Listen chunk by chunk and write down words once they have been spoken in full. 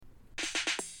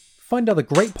Find other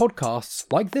great podcasts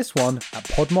like this one at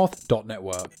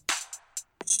podmoth.network.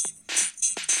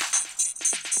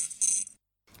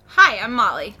 Hi, I'm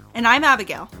Molly. And I'm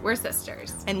Abigail. We're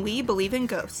sisters. And we believe in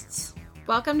ghosts.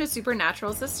 Welcome to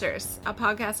Supernatural Sisters, a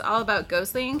podcast all about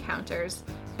ghostly encounters,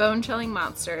 bone-chilling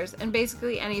monsters, and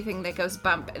basically anything that goes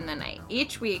bump in the night.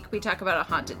 Each week, we talk about a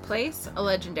haunted place, a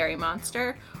legendary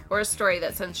monster, or a story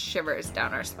that sends shivers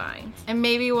down our spine. And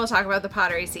maybe we'll talk about the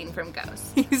pottery scene from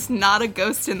Ghost. He's not a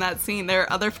ghost in that scene. There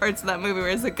are other parts of that movie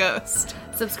where he's a ghost.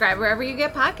 Subscribe wherever you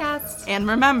get podcasts. And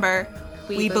remember,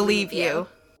 we believe you.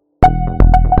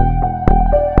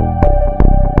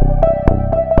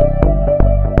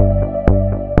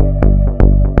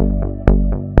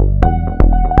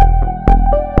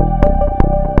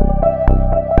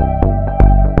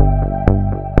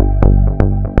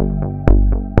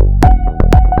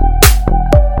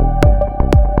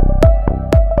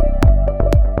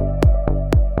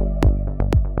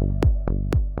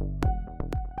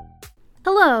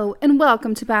 Hello, and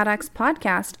welcome to Bad Axe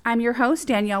Podcast. I'm your host,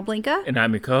 Danielle Blinka. And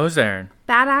I'm your co-host, Aaron.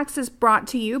 Bad Axe is brought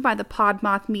to you by the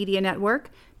Podmoth Media Network.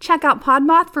 Check out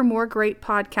Podmoth for more great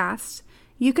podcasts.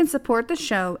 You can support the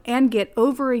show and get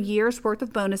over a year's worth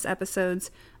of bonus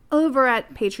episodes over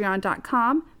at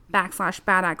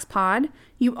patreon.com/badaxepod.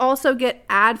 You also get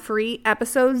ad-free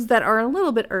episodes that are a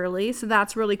little bit early, so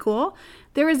that's really cool.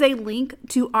 There is a link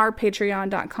to our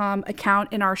patreon.com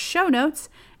account in our show notes,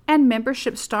 and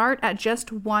memberships start at just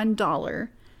 $1.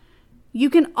 You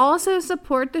can also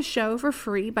support the show for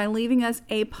free by leaving us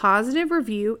a positive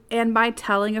review and by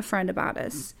telling a friend about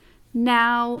us.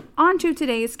 Now, on to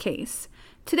today's case.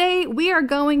 Today, we are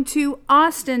going to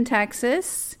Austin,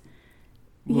 Texas.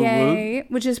 Yay,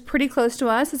 which is pretty close to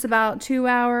us. It's about 2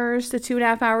 hours to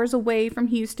 2.5 hours away from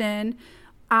Houston.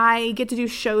 I get to do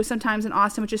shows sometimes in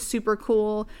Austin, which is super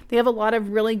cool. They have a lot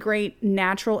of really great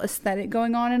natural aesthetic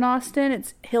going on in Austin.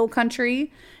 It's hill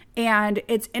country, and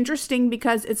it's interesting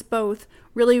because it's both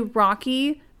really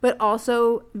rocky, but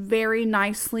also very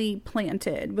nicely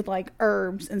planted with like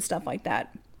herbs and stuff like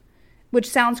that. Which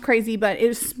sounds crazy, but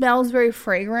it smells very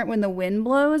fragrant when the wind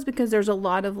blows because there's a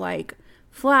lot of like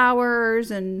flowers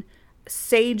and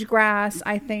sage grass,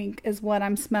 I think, is what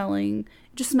I'm smelling.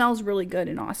 It just smells really good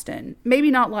in Austin.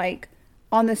 Maybe not like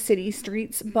on the city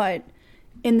streets, but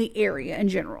in the area in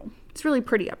general. It's really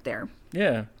pretty up there.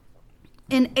 Yeah.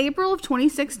 In April of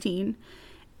 2016,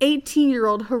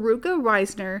 18-year-old Haruka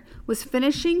Reisner was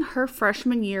finishing her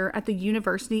freshman year at the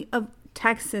University of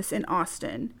Texas in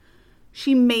Austin.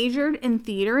 She majored in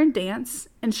theater and dance,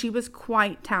 and she was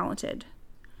quite talented.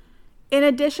 In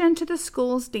addition to the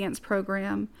school's dance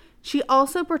program, she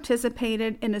also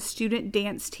participated in a student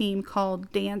dance team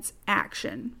called Dance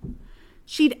Action.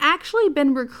 She'd actually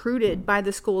been recruited by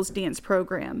the school's dance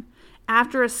program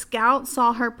after a scout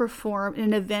saw her perform in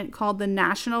an event called the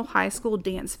National High School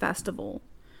Dance Festival,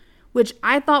 which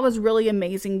I thought was really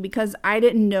amazing because I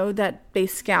didn't know that they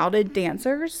scouted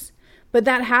dancers. But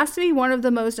that has to be one of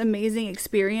the most amazing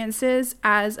experiences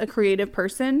as a creative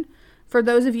person. For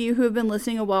those of you who have been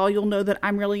listening a while, you'll know that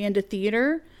I'm really into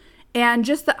theater. And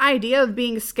just the idea of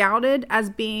being scouted as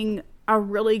being a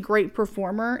really great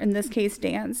performer, in this case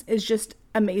dance, is just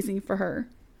amazing for her.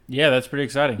 Yeah, that's pretty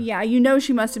exciting. Yeah, you know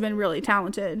she must have been really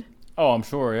talented. Oh, I'm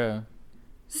sure, yeah.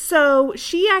 So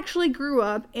she actually grew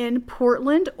up in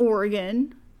Portland,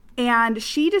 Oregon, and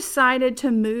she decided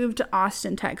to move to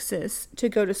Austin, Texas to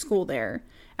go to school there.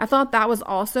 I thought that was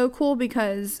also cool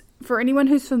because for anyone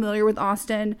who's familiar with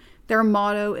Austin, their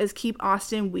motto is keep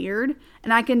Austin weird.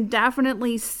 And I can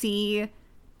definitely see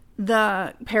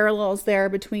the parallels there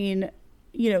between,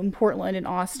 Portland and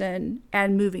Austin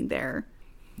and moving there.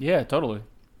 Yeah, totally.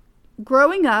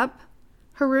 Growing up,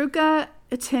 Haruka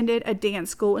attended a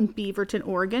dance school in Beaverton,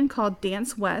 Oregon called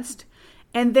Dance West.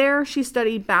 And there she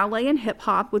studied ballet and hip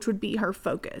hop, which would be her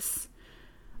focus.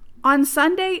 On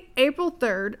Sunday, April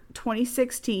 3rd,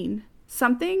 2016,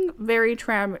 something very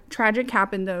tragic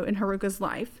happened, though, in Haruka's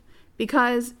life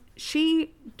because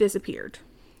she disappeared.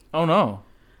 Oh, no.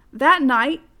 That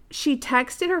night, she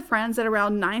texted her friends at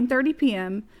around 9:30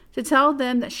 p.m. to tell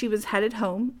them that she was headed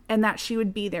home and that she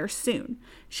would be there soon.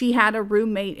 She had a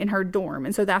roommate in her dorm,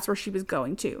 and so that's where she was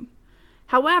going to.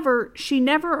 However, she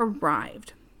never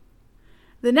arrived.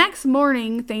 The next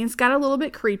morning, things got a little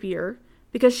bit creepier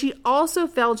because she also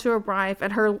failed to arrive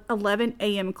at her 11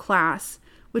 a.m. class,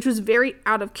 which was very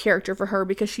out of character for her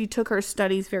because she took her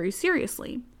studies very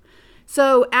seriously.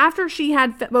 So after she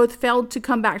had both failed to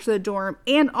come back to the dorm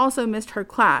and also missed her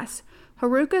class,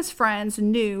 Haruka's friends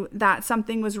knew that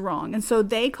something was wrong, and so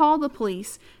they called the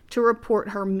police to report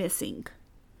her missing.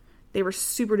 They were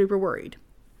super duper worried.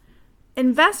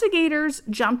 Investigators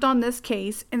jumped on this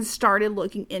case and started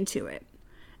looking into it.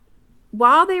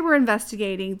 While they were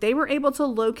investigating, they were able to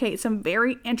locate some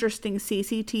very interesting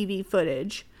CCTV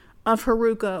footage of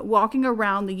Haruka walking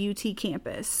around the UT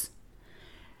campus.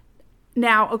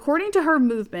 Now, according to her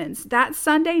movements, that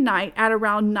Sunday night at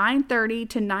around 9:30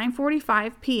 to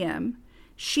 9:45 p.m.,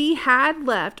 she had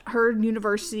left her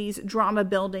university's drama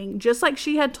building, just like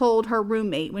she had told her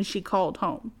roommate when she called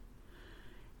home.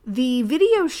 The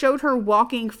video showed her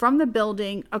walking from the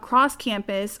building across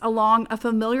campus along a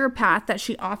familiar path that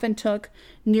she often took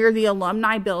near the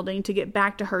alumni building to get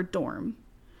back to her dorm.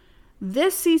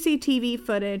 This CCTV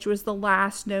footage was the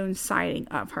last known sighting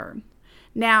of her.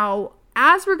 Now,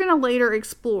 as we're going to later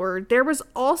explore, there was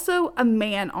also a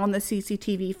man on the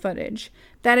CCTV footage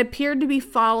that appeared to be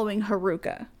following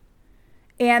Haruka.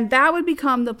 And that would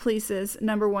become the police's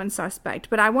number one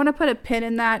suspect. But I want to put a pin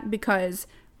in that because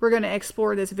we're going to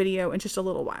explore this video in just a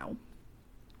little while.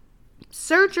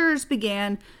 Searchers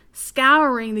began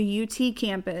scouring the UT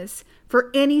campus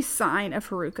for any sign of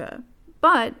Haruka,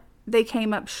 but they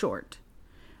came up short.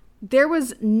 There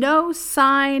was no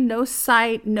sign, no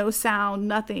sight, no sound,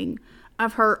 nothing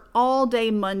of her all day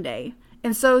Monday.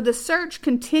 And so the search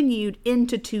continued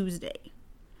into Tuesday.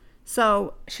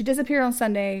 So she disappeared on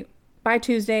Sunday. By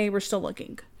Tuesday, we're still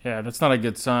looking. Yeah, that's not a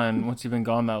good sign once you've been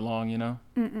gone that long, you know?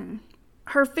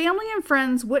 Her family and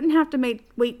friends wouldn't have to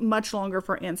wait much longer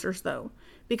for answers, though,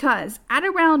 because at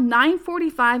around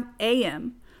 9:45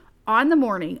 a.m. on the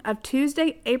morning of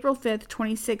Tuesday, April 5th,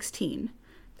 2016,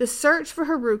 the search for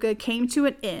Haruka came to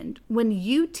an end when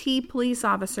UT police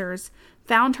officers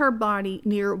found her body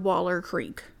near Waller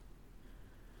Creek.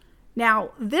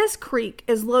 Now, this creek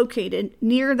is located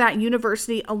near that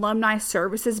University Alumni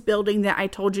Services building that I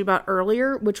told you about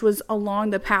earlier, which was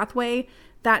along the pathway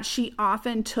that she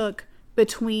often took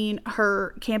between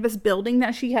her campus building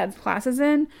that she had classes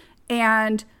in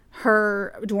and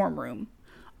her dorm room.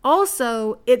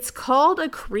 Also, it's called a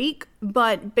creek,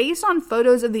 but based on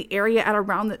photos of the area at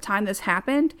around the time this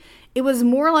happened, it was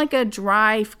more like a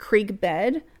dry creek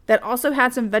bed that also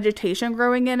had some vegetation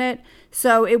growing in it.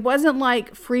 So it wasn't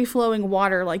like free-flowing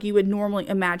water like you would normally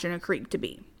imagine a creek to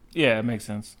be. Yeah, it makes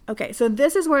sense. Okay, so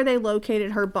this is where they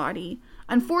located her body.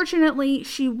 Unfortunately,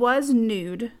 she was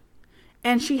nude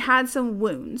and she had some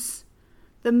wounds.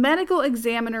 The medical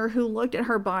examiner who looked at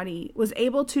her body was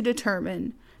able to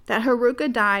determine that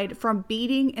Haruka died from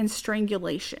beating and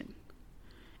strangulation.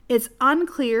 It's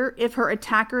unclear if her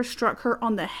attacker struck her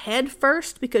on the head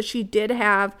first because she did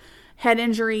have head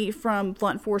injury from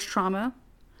blunt force trauma,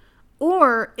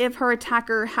 or if her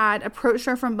attacker had approached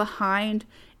her from behind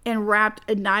and wrapped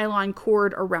a nylon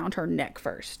cord around her neck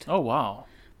first. Oh, wow.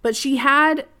 But she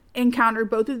had encountered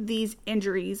both of these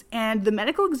injuries, and the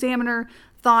medical examiner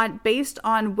thought, based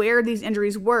on where these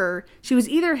injuries were, she was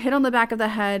either hit on the back of the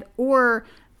head or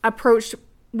approached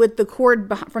with the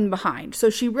cord from behind. So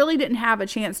she really didn't have a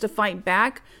chance to fight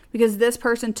back because this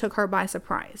person took her by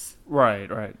surprise.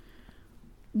 Right.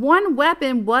 One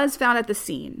weapon was found at the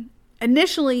scene.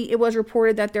 Initially, it was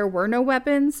reported that there were no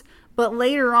weapons, but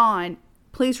later on,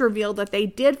 police revealed that they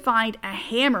did find a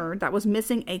hammer that was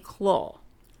missing a claw.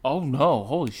 Oh, no.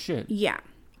 Holy shit. Yeah.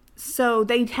 So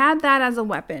they had that as a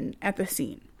weapon at the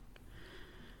scene.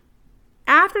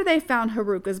 After they found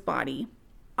Haruka's body,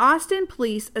 Austin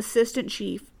Police Assistant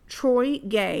Chief Troy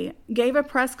Gay gave a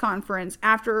press conference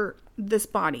after this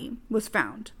body was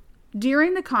found.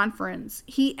 During the conference,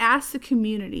 he asked the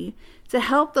community to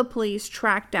help the police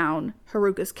track down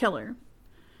Haruka's killer.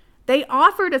 They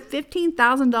offered a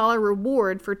 $15,000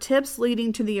 reward for tips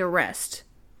leading to the arrest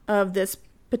of this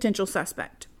potential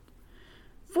suspect.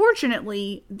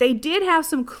 Fortunately, they did have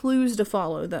some clues to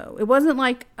follow, though. It wasn't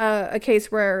like a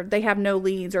case where they have no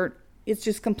leads or it's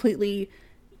just completely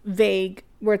vague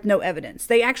with no evidence.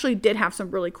 They actually did have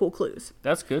some really cool clues.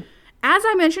 That's good. As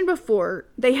I mentioned before,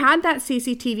 they had that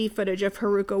CCTV footage of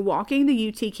Haruka walking the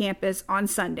UT campus on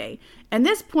Sunday, and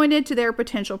this pointed to their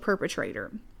potential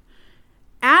perpetrator.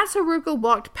 As Haruka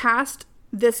walked past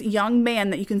this young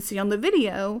man that you can see on the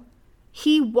video,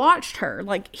 he watched her.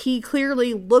 Like, he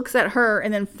clearly looks at her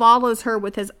and then follows her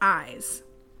with his eyes.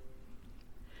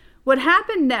 What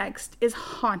happened next is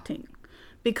haunting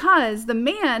because the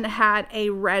man had a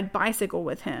red bicycle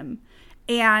with him,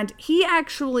 and he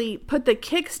actually put the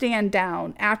kickstand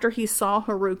down after he saw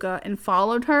Haruka and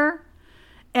followed her,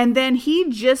 and then he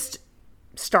just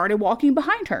started walking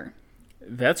behind her.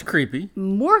 That's creepy.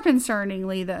 More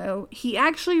concerningly, though, he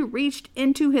actually reached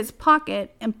into his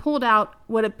pocket and pulled out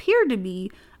what appeared to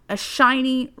be a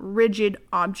shiny, rigid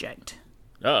object.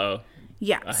 Uh-oh.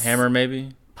 Yes. A hammer,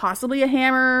 maybe? Possibly a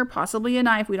hammer, possibly a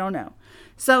knife, we don't know.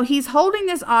 So he's holding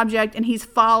this object and he's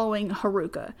following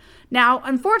Haruka. Now,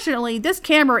 unfortunately, this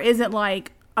camera isn't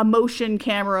like a motion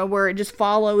camera where it just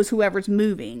follows whoever's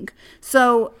moving.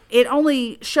 So it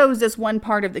only shows this one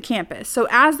part of the campus. So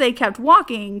as they kept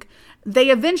walking, they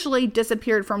eventually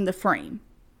disappeared from the frame.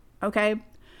 Okay?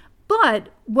 But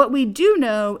what we do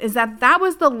know is that that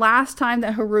was the last time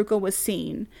that Haruka was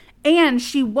seen. And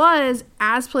she was,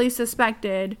 as police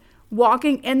suspected,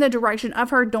 walking in the direction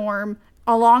of her dorm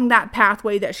along that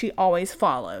pathway that she always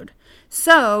followed.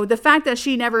 So the fact that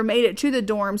she never made it to the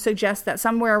dorm suggests that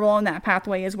somewhere along that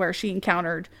pathway is where she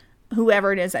encountered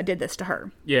whoever it is that did this to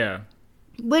her. Yeah.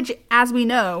 Which, as we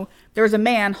know, there's a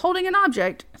man holding an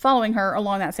object following her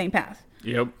along that same path.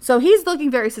 Yep. So he's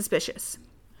looking very suspicious.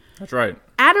 That's right.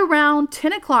 At around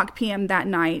 10 o'clock p.m. that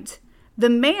night, the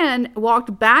man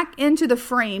walked back into the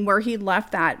frame where he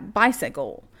left that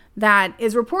bicycle that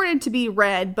is reported to be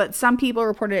red, but some people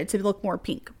reported it to look more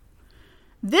pink.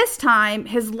 This time,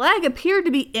 his leg appeared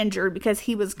to be injured because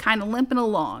he was kind of limping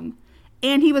along.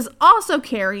 And he was also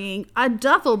carrying a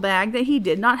duffel bag that he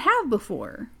did not have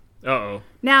before. Uh-oh.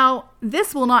 Now,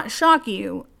 this will not shock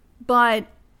you, but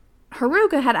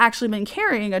Haruka had actually been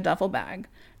carrying a duffel bag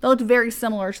that looked very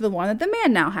similar to the one that the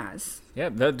man now has. Yeah,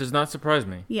 that does not surprise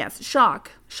me. Yes,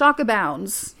 shock. Shock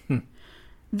abounds.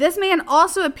 This man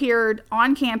also appeared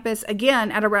on campus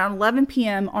again at around 11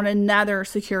 p.m. on another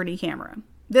security camera.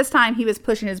 This time he was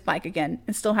pushing his bike again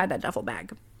and still had that duffel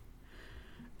bag.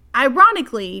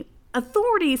 Ironically,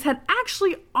 authorities had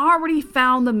actually already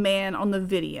found the man on the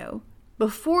video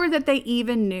before that they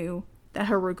even knew that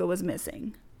Haruka was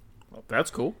missing. Well,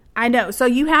 that's cool. I know. So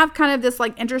you have kind of this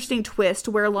like interesting twist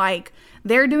where like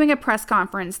they're doing a press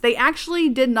conference. They actually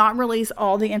did not release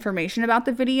all the information about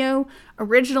the video.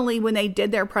 Originally, when they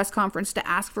did their press conference to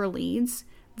ask for leads,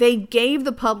 they gave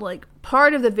the public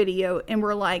part of the video and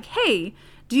were like, hey,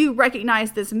 do you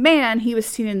recognize this man? He was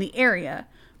seen in the area.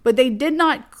 But they did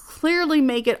not clearly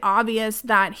make it obvious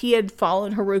that he had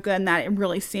followed Haruka and that it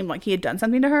really seemed like he had done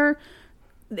something to her.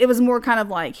 It was more kind of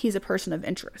like he's a person of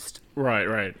interest. Right,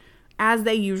 right. As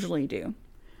they usually do.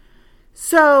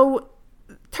 So,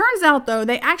 turns out though,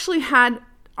 they actually had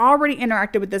already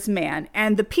interacted with this man,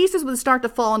 and the pieces would start to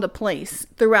fall into place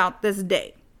throughout this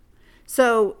day.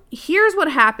 So, here's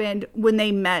what happened when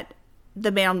they met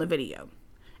the man on the video.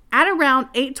 At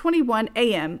around 8:21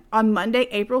 a.m. on Monday,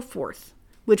 April 4th,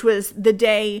 which was the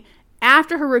day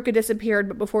after Haruka disappeared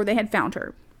but before they had found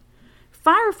her,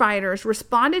 firefighters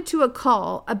responded to a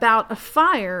call about a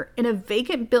fire in a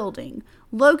vacant building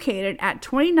located at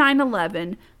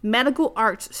 2911 Medical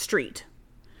Arts Street.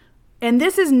 And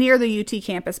this is near the UT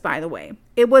campus, by the way.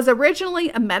 It was originally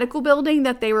a medical building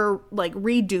that they were like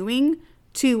redoing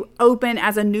to open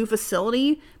as a new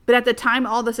facility. But at the time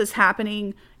all this is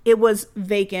happening, it was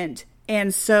vacant.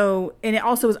 And it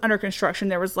also was under construction.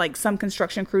 There was like some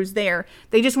construction crews there.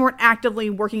 They just weren't actively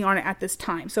working on it at this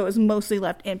time. So it was mostly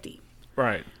left empty.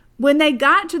 Right. When they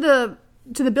got to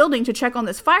the building to check on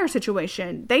this fire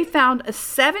situation, they found a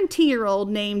 17-year-old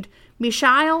named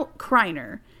Michael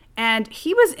Kreiner, and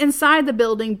he was inside the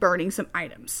building burning some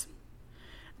items.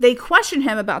 They questioned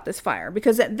him about this fire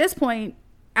because at this point,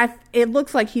 it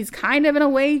looks like he's kind of in a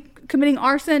way committing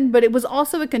arson, but it was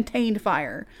also a contained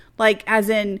fire. Like, as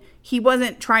in, he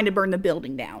wasn't trying to burn the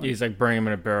building down. He's like burning him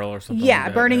in a barrel or something. Yeah, like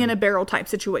that, burning in a barrel type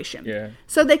situation. Yeah.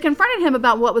 So they confronted him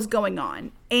about what was going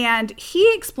on. And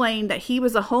he explained that he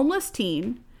was a homeless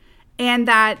teen and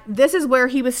that this is where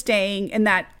he was staying and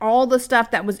that all the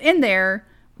stuff that was in there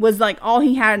was like all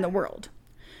he had in the world.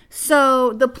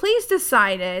 So the police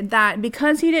decided that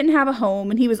because he didn't have a home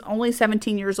and he was only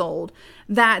 17 years old,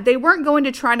 that they weren't going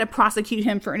to try to prosecute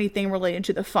him for anything related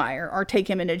to the fire or take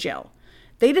him into jail.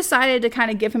 They decided to kind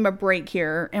of give him a break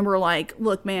here and were like,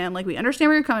 look, man, like we understand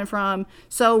where you're coming from.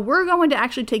 So we're going to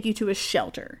actually take you to a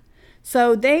shelter.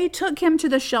 So they took him to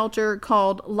the shelter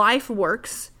called Life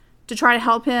Works to try to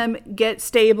help him get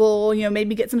stable,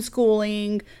 maybe get some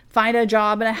schooling, find a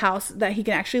job in a house that he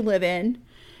can actually live in.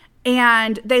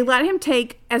 And they let him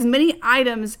take as many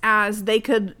items as they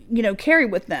could, carry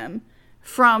with them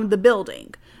from the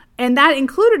building. And that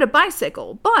included a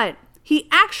bicycle. But he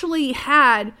actually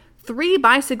had 3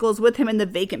 bicycles with him in the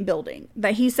vacant building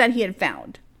that he said he had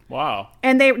found. Wow.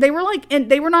 And they were like, and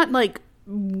they were not like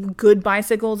good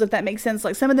bicycles, if that makes sense.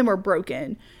 Like some of them were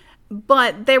broken.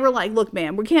 But they were like, look,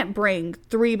 man, we can't bring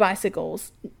 3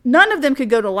 bicycles. None of them could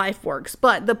go to LifeWorks,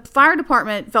 but the fire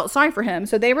department felt sorry for him.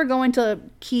 So they were going to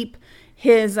keep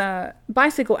his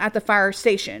bicycle at the fire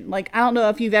station. Like, I don't know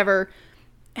if you've ever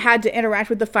had to interact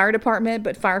with the fire department,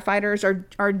 but firefighters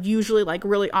are usually like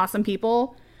really awesome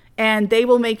people. and they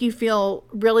will make you feel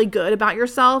really good about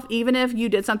yourself, even if you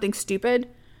did something stupid.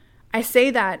 I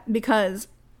say that because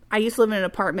I used to live in an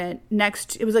apartment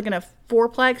it was like in a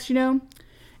fourplex,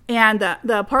 and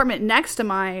the apartment next to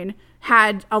mine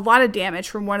had a lot of damage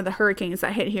from one of the hurricanes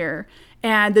that hit here.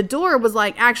 And the door was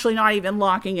like actually not even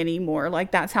locking anymore.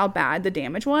 Like that's how bad the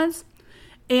damage was.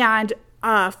 And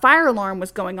a fire alarm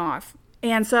was going off.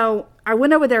 And so I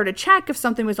went over there to check if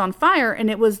something was on fire,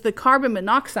 and it was the carbon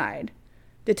monoxide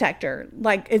detector.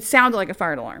 Like it sounded like a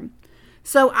fire alarm.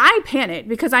 So I panicked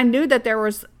because I knew that there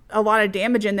was a lot of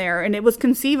damage in there, and it was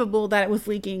conceivable that it was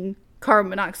leaking carbon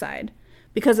monoxide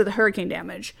because of the hurricane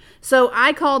damage. So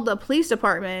I called the police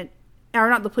department, or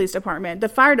not the police department, the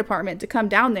fire department, to come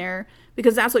down there,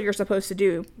 because that's what you're supposed to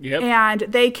do. Yep. And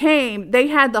they came, they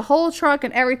had the whole truck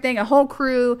and everything, a whole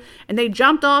crew, and they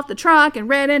jumped off the truck and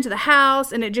ran into the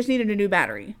house, and it just needed a new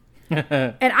battery.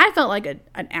 And I felt like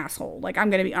an asshole. Like, I'm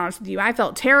going to be honest with you. I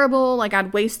felt terrible. Like,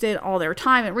 I'd wasted all their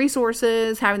time and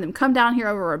resources having them come down here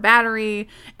over a battery.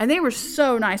 And they were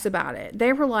so nice about it.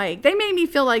 They were like, they made me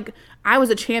feel like I was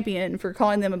a champion for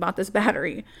calling them about this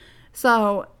battery.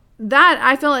 So that,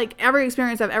 I feel like every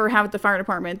experience I've ever had with the fire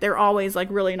department, they're always like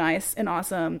really nice and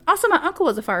awesome. Also, my uncle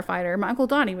was a firefighter. My Uncle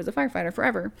Donnie was a firefighter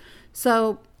forever.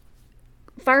 So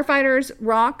firefighters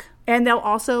rock. And they'll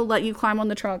also let you climb on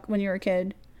the truck when you're a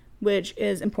kid, which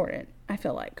is important, I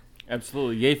feel like.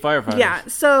 Absolutely. Yay, firefighters. Yeah.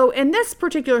 So in this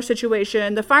particular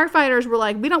situation, the firefighters were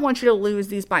like, we don't want you to lose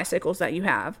these bicycles that you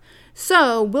have.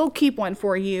 So we'll keep one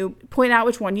for you, point out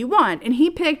which one you want. And he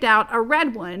picked out a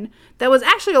red one that was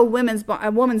actually a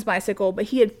woman's bicycle, but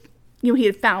he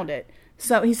had found it.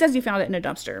 So he says he found it in a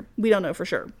dumpster. We don't know for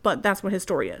sure, but that's what his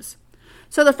story is.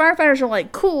 So the firefighters are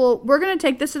like, cool, we're going to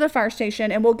take this to the fire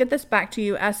station and we'll get this back to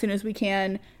you as soon as we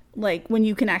can, like when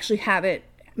you can actually have it,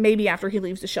 maybe after he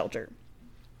leaves the shelter.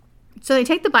 So they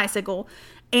take the bicycle,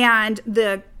 and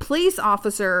the police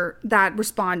officer that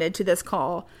responded to this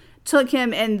call took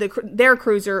him and their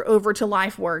cruiser over to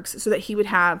LifeWorks so that he would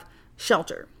have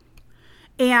shelter.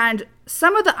 And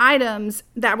some of the items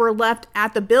that were left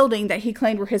at the building that he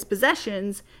claimed were his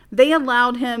possessions, they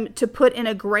allowed him to put in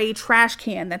a gray trash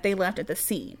can that they left at the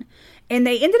scene. And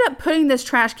they ended up putting this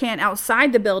trash can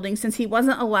outside the building since he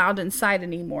wasn't allowed inside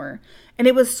anymore. And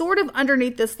it was sort of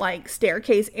underneath this like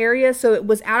staircase area, so it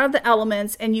was out of the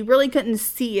elements and you really couldn't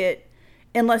see it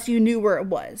unless you knew where it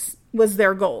was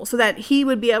their goal. So that he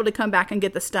would be able to come back and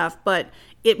get the stuff, but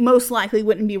it most likely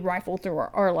wouldn't be rifled through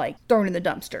or like thrown in the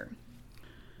dumpster.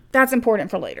 That's important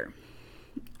for later.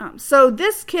 So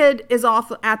this kid is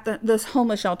off at this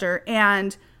homeless shelter,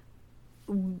 and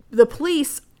the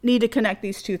police need to connect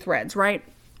these two threads, right?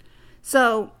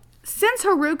 So since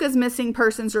Haruka's missing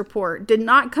persons report did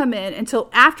not come in until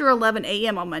after 11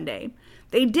 a.m. on Monday,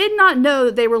 they did not know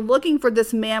that they were looking for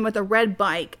this man with a red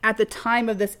bike at the time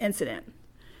of this incident.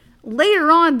 Later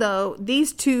on, though,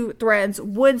 these two threads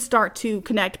would start to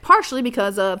connect, partially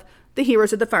because of the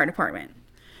heroes of the fire department.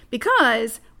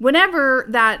 Because whenever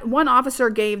that one officer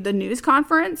gave the news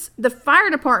conference, the fire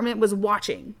department was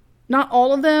watching. Not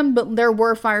all of them, but there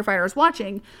were firefighters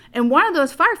watching. And one of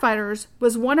those firefighters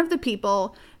was one of the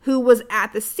people who was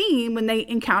at the scene when they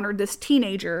encountered this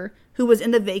teenager who was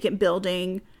in the vacant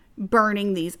building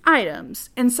burning these items.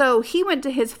 And so he went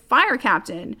to his fire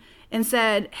captain and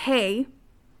said, hey,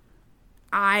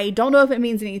 I don't know if it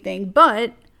means anything,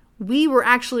 but we were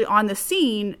actually on the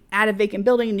scene at a vacant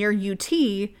building near UT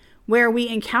where we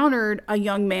encountered a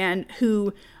young man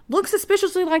who looked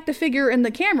suspiciously like the figure in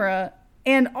the camera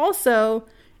and also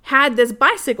had this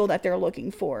bicycle that they're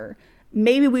looking for.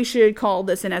 Maybe we should call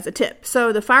this in as a tip.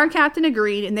 So the fire captain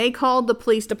agreed, and they called the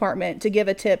police department to give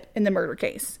a tip in the murder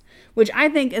case, which I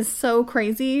think is so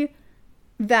crazy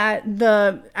that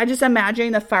I just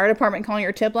imagine the fire department calling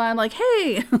your tip line like,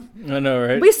 hey, I know,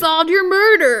 right? we solved your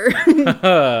murder.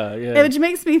 Yeah. Which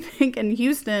makes me think in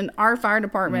Houston, our fire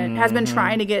department has been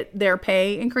trying to get their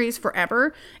pay increase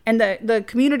forever. And the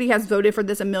community has voted for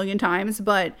this a million times,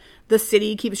 but the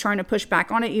city keeps trying to push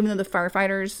back on it, even though the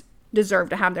firefighters deserve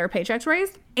to have their paychecks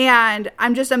raised. And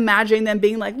I'm just imagining them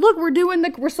being like, look,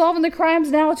 we're solving the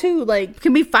crimes now too. Like,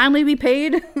 can we finally be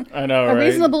paid I know, a right?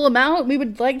 reasonable amount? We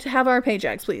would like to have our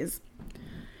paychecks, please.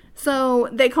 So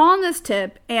they call on this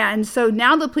tip, and so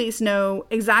now the police know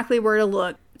exactly where to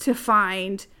look to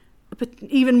find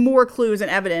even more clues and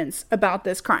evidence about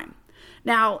this crime.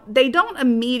 Now, they don't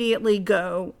immediately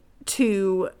go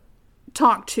to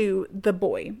talk to the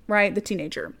boy, right? The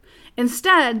teenager.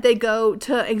 Instead, they go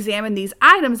to examine these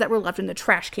items that were left in the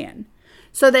trash can.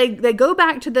 So they go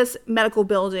back to this medical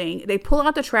building, they pull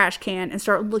out the trash can and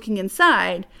start looking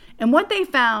inside, and what they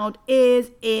found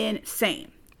is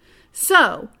insane.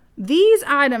 So These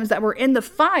items that were in the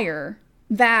fire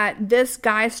that this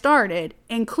guy started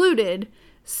included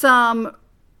some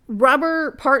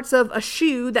rubber parts of a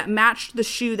shoe that matched the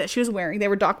shoe that she was wearing. They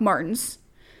were Doc Martens.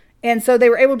 And so they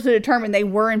were able to determine they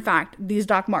were, in fact, these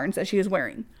Doc Martens that she was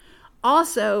wearing.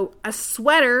 Also, a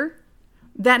sweater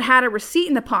that had a receipt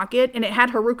in the pocket, and it had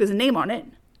Haruka's name on it.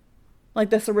 Like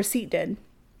this, a receipt did.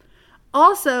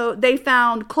 Also, they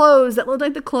found clothes that looked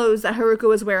like the clothes that Haruka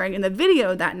was wearing in the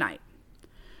video that night.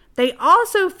 They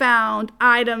also found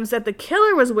items that the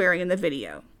killer was wearing in the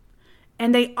video.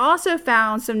 And they also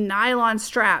found some nylon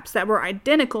straps that were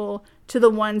identical to the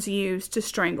ones used to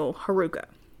strangle Haruka.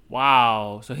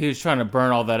 Wow. So he was trying to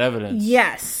burn all that evidence.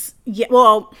 Yes. Yeah,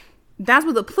 well, that's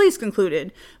what the police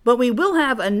concluded. But we will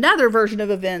have another version of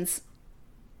events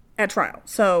at trial.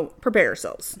 So prepare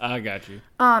yourselves. I got you.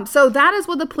 So that is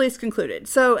what the police concluded.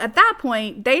 So at that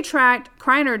point, they tracked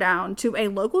Kreiner down to a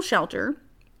local shelter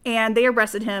and they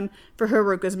arrested him for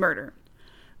Haruka's murder.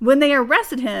 When they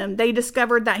arrested him, they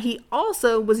discovered that he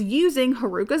also was using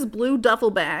Haruka's blue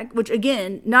duffel bag, which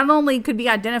again, not only could be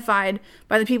identified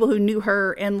by the people who knew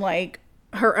her and like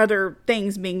her other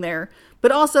things being there,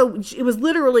 but also it was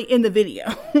literally in the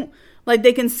video. Like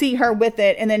they can see her with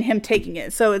it and then him taking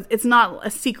it. So it's not a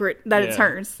secret that it's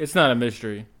hers. It's not a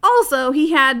mystery. Also,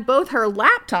 he had both her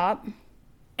laptop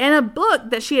and a book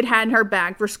that she had in her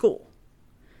bag for school.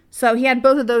 So he had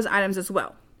both of those items as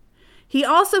well. He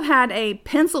also had a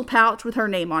pencil pouch with her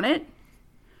name on it,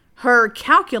 her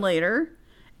calculator,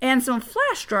 and some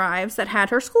flash drives that had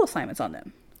her school assignments on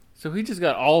them. So he just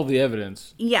got all the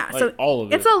evidence. Yeah, like, so all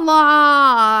of it. It's a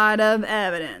lot of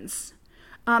evidence.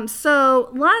 So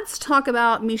let's talk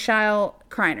about Michael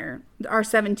Kreiner, our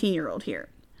 17-year-old here.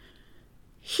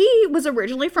 He was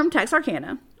originally from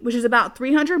Texarkana, which is about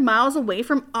 300 miles away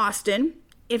from Austin.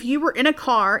 If you were in a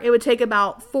car, it would take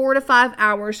about 4 to 5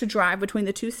 hours to drive between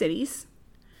the two cities.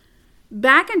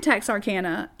 Back in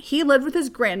Texarkana, he lived with his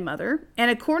grandmother,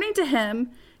 and according to him,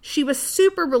 she was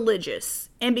super religious.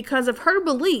 And because of her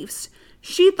beliefs,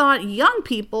 she thought young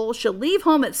people should leave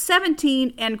home at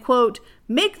 17 and, quote,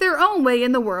 make their own way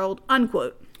in the world,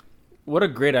 unquote. What a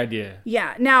great idea.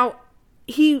 Yeah. Now,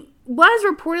 he was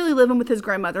reportedly living with his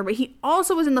grandmother, but he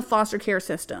also was in the foster care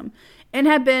system and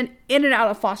had been in and out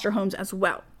of foster homes as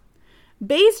well.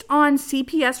 Based on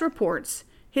CPS reports,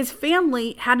 his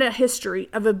family had a history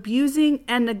of abusing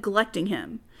and neglecting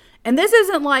him. And this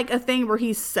isn't like a thing where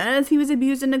he says he was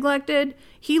abused and neglected.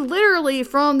 He literally,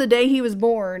 from the day he was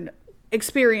born,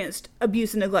 experienced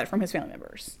abuse and neglect from his family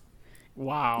members.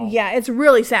 Wow. Yeah, it's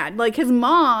really sad. Like, his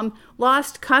mom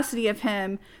lost custody of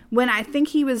him when I think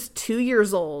he was 2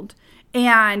 years old.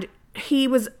 And he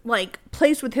was, like,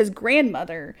 placed with his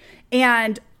grandmother.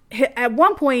 And at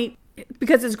one point,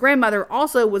 because his grandmother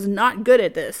also was not good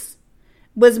at this,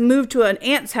 was moved to an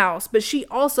aunt's house. But she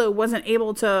also wasn't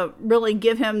able to really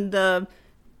give him the,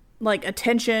 like,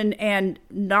 attention and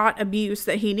not abuse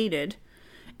that he needed.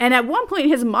 And at one point,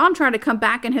 his mom tried to come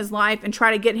back in his life and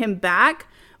try to get him back.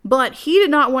 But he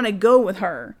did not want to go with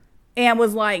her and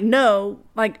was like, no,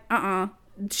 like,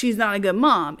 she's not a good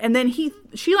mom. And then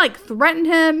she like threatened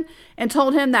him and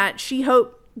told him that she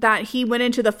hoped that he went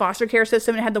into the foster care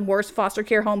system and had the worst foster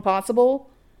care home possible.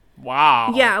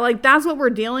 Wow. Yeah, like that's what we're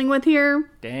dealing with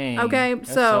here. Dang. Okay, that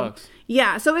so sucks.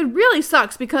 Yeah, so it really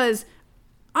sucks because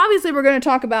obviously we're going to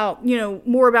talk about,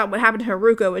 more about what happened to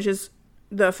Haruka, which is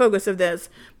the focus of this.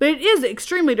 But it is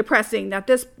extremely depressing that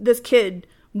this kid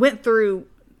went through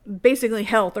basically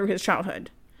hell through his childhood.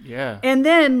 Yeah. And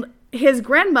then his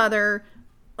grandmother,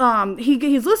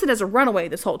 he's listed as a runaway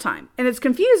this whole time. And it's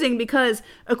confusing because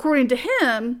according to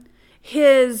him,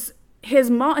 his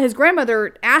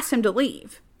grandmother asked him to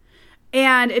leave.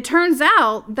 And it turns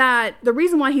out that the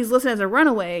reason why he's listed as a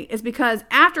runaway is because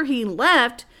after he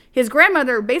left, his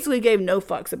grandmother basically gave no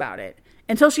fucks about it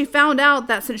until she found out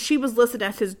that since she was listed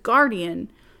as his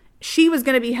guardian, she was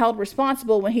going to be held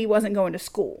responsible when he wasn't going to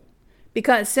school.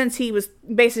 Because since he was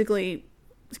basically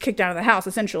kicked out of the house,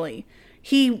 essentially,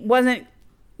 he wasn't,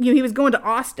 he was going to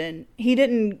Austin. He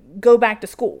didn't go back to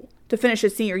school to finish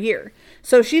his senior year.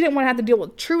 So she didn't want to have to deal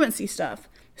with truancy stuff.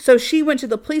 So she went to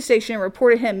the police station and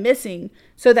reported him missing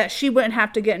so that she wouldn't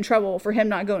have to get in trouble for him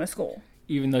not going to school.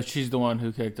 Even though she's the one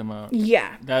who kicked him out.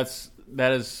 Yeah. That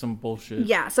is some bullshit.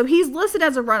 Yeah, so he's listed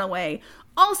as a runaway.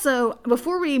 Also,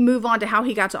 before we move on to how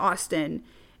he got to Austin,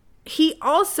 he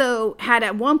also had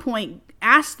at one point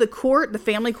asked the court, the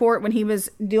family court, when he was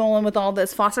dealing with all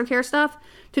this foster care stuff,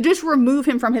 to just remove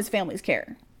him from his family's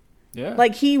care. Yeah.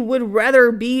 Like, he would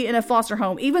rather be in a foster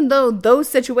home, even though those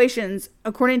situations,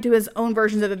 according to his own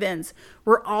versions of events,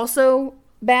 were also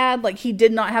bad. Like, he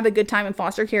did not have a good time in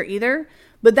foster care either.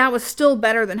 but that was still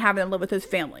better than having to live with his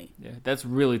family. Yeah, that's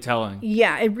really telling.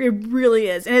 Yeah, it really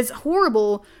is. And it's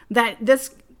horrible that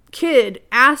this kid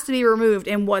asked to be removed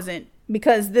and wasn't,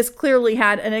 because this clearly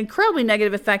had an incredibly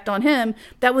negative effect on him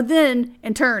that would then,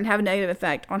 in turn, have a negative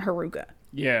effect on Haruka.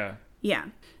 Yeah. Yeah.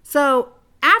 So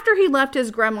after he left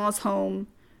his grandma's home,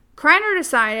 Kreiner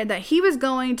decided that he was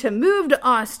going to move to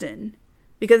Austin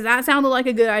because that sounded like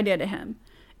a good idea to him.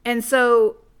 And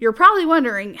so you're probably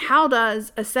wondering, how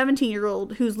does a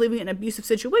 17-year-old who's living in an abusive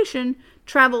situation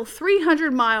travel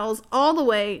 300 miles all the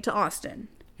way to Austin?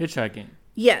 Hitchhiking.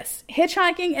 Yes,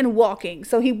 hitchhiking and walking.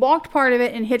 So he walked part of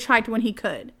it and hitchhiked when he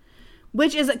could,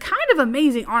 which is kind of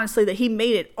amazing, honestly, that he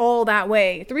made it all that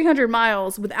way, 300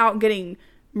 miles, without getting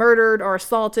murdered or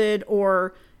assaulted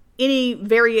or any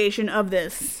variation of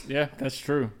this. Yeah, that's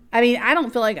true. I mean, I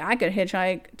don't feel like I could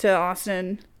hitchhike to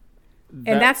Austin,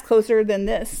 and that's closer than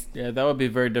this. Yeah, that would be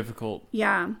very difficult.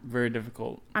 Yeah. Very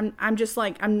difficult. I'm just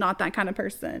like, I'm not that kind of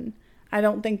person. I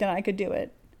don't think that I could do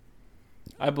it.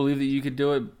 I believe that you could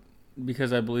do it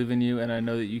because I believe in you and I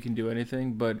know that you can do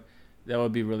anything, but that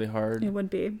would be really hard. It would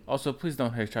be. Also, please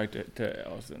don't hitchhike to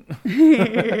Austin.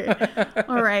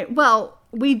 All right. Well,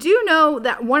 we do know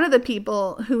that one of the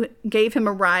people who gave him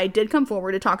a ride did come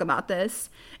forward to talk about this,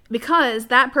 because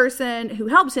that person who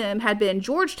helped him had been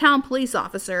Georgetown police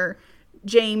officer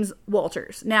James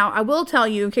Walters. Now, I will tell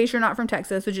you, in case you're not from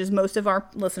Texas, which is most of our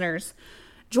listeners,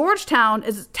 Georgetown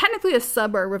is technically a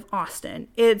suburb of Austin.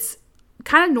 It's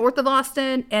kind of north of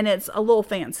Austin, and it's a little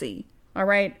fancy. All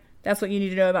right? That's what you need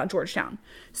to know about Georgetown.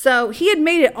 So he had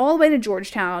made it all the way to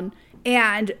Georgetown,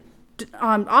 and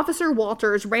Officer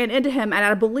Walters ran into him at,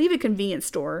 I believe, a convenience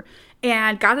store,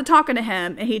 and got to talking to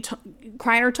him, and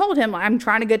Kreiner told him, I'm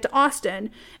trying to get to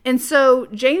Austin. And so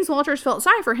James Walters felt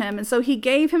sorry for him, and so he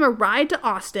gave him a ride to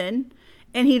Austin,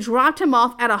 and he dropped him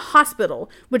off at a hospital,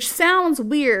 which sounds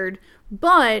weird,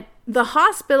 but the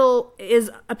hospital is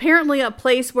apparently a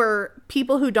place where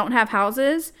people who don't have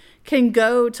houses can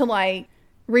go to, like,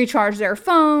 recharge their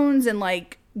phones and,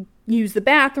 like, use the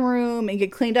bathroom and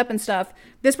get cleaned up and stuff.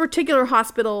 This particular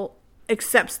hospital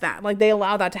accepts that. Like, they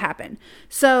allow that to happen.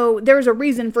 So there's a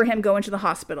reason for him going to the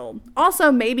hospital.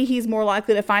 Also, maybe he's more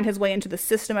likely to find his way into the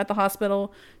system at the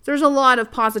hospital. So there's a lot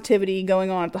of positivity going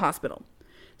on at the hospital.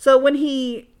 So when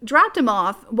he dropped him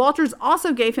off, Walters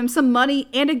also gave him some money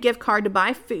and a gift card to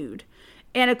buy food.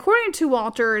 And according to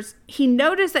Walters, he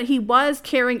noticed that he was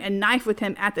carrying a knife with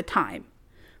him at the time.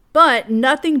 But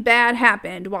nothing bad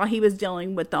happened while he was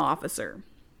dealing with the officer.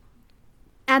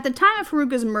 At the time of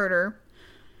Haruka's murder,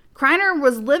 Kreiner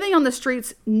was living on the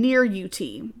streets near UT.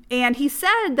 And he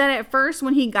said that at first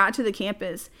when he got to the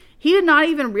campus, he did not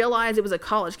even realize it was a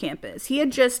college campus. He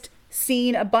had just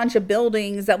seen a bunch of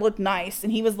buildings that looked nice.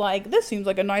 And he was like, this seems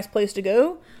like a nice place to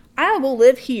go. I will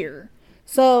live here.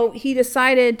 So he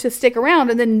decided to stick around,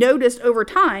 and then noticed over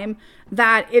time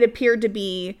that it appeared to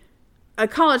be a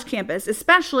college campus,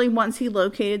 especially once he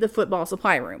located the football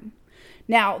supply room.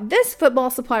 Now, this football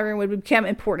supply room would become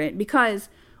important because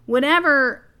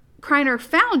whenever Kreiner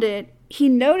found it, he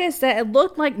noticed that it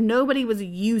looked like nobody was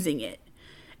using it.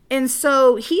 And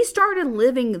so he started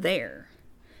living there.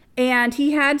 And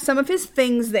he had some of his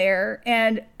things there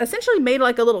and essentially made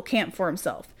like a little camp for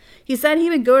himself. He said he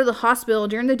would go to the hospital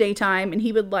during the daytime and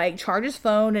he would like charge his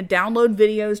phone and download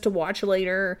videos to watch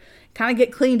later, kind of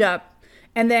get cleaned up.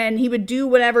 And then he would do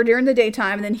whatever during the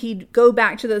daytime, and then he'd go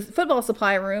back to the football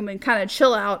supply room and kind of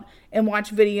chill out and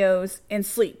watch videos and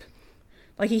sleep.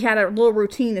 Like, he had a little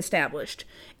routine established.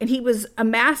 And he was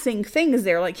amassing things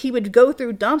there. Like, he would go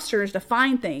through dumpsters to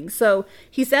find things. So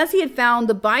he says he had found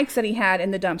the bikes that he had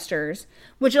in the dumpsters,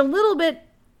 which a little bit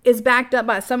is backed up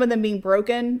by some of them being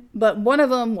broken, but one of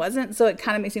them wasn't. So it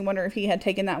kind of makes me wonder if he had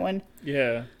taken that one.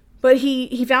 Yeah. But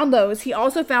he found those. He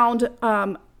also found,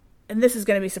 and this is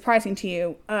going to be surprising to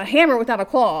you, a hammer without a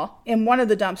claw in one of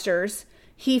the dumpsters.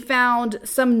 He found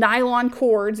some nylon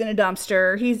cords in a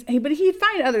dumpster. But he'd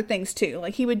find other things too.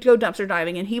 Like, he would go dumpster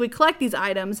diving and he would collect these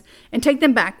items and take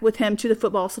them back with him to the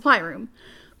football supply room.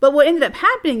 But what ended up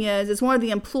happening is one of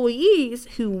the employees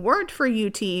who worked for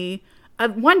UT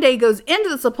one day goes into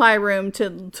the supply room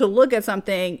to look at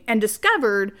something and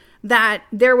discovered that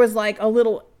there was like a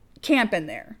little camp in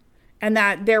there. And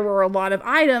that there were a lot of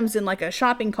items in like a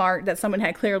shopping cart that someone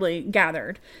had clearly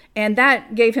gathered. And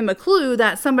that gave him a clue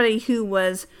that somebody who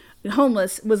was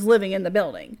homeless was living in the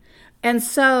building. And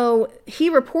so he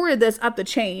reported this up the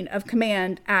chain of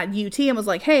command at UT and was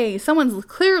like, hey, someone's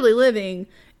clearly living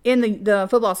in the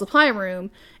football supply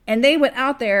room. And they went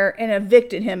out there and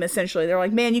evicted him, essentially. They're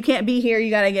like, man, you can't be here.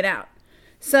 You got to get out.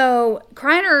 So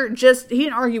Kreiner he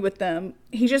didn't argue with them.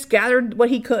 He just gathered what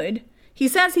he could. He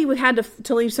says he had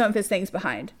to leave some of his things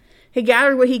behind. He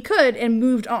gathered what he could and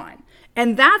moved on.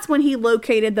 And that's when he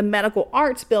located the medical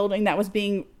arts building that was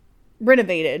being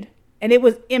renovated. And it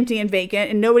was empty and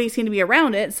vacant and nobody seemed to be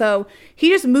around it. So he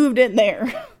just moved in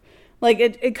there. Like,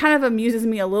 it kind of amuses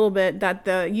me a little bit that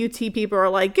the UT people are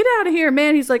like, get out of here,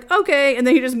 man. He's like, okay. And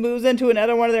then he just moves into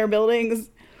another one of their buildings.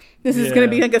 This is going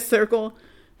to be like a circle.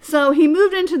 So he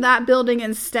moved into that building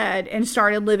instead and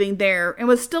started living there and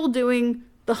was still doing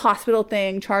the hospital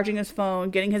thing, charging his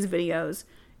phone, getting his videos,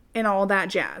 and all that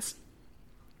jazz.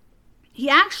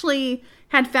 He actually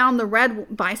had found the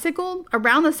red bicycle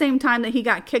around the same time that he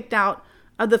got kicked out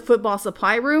of the football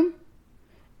supply room.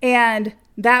 And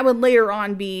that would later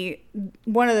on be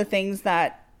one of the things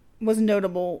that was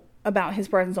notable about his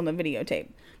presence on the videotape.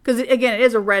 Because, again, it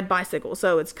is a red bicycle,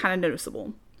 so it's kind of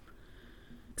noticeable.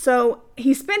 So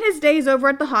he spent his days over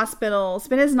at the hospital,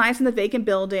 spent his nights in the vacant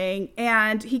building,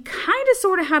 and he kind of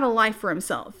sort of had a life for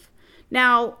himself.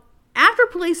 Now, after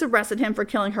police arrested him for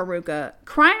killing Haruka,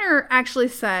 Kreiner actually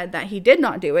said that he did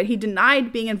not do it. He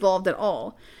denied being involved at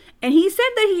all. And he said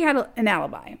that he had an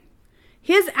alibi.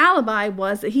 His alibi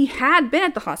was that he had been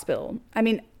at the hospital. I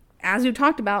mean, as we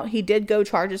talked about, he did go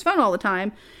charge his phone all the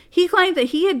time. He claimed that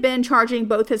he had been charging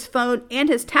both his phone and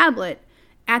his tablet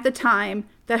at the time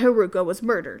that Haruka was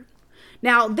murdered.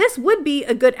 Now, this would be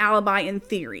a good alibi in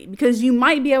theory, because you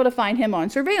might be able to find him on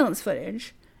surveillance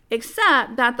footage,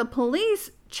 except that the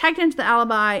police checked into the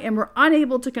alibi and were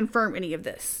unable to confirm any of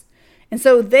this. And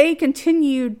so they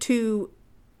continued to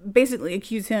basically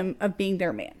accuse him of being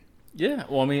their man. Yeah,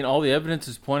 well, I mean, all the evidence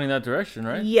is pointing that direction,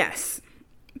 right? Yes.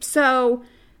 So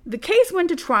the case went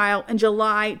to trial in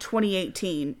July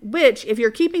 2018, which, if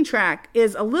you're keeping track,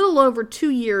 is a little over 2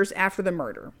 years after the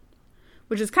murder,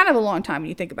 which is kind of a long time when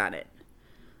you think about it.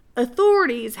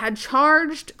 Authorities had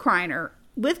charged Kreiner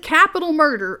with capital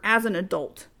murder as an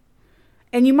adult.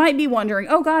 And you might be wondering,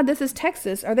 oh God, this is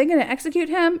Texas. Are they going to execute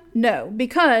him? No,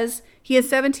 because he is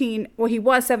 17. Well, he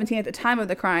was 17 at the time of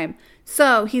the crime.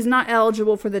 So he's not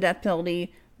eligible for the death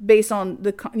penalty based on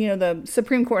the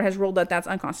Supreme Court has ruled that that's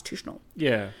unconstitutional.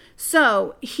 Yeah.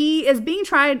 So he is being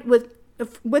tried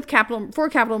for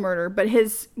capital murder, but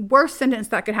his worst sentence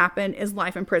that could happen is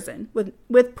life in prison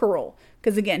with parole.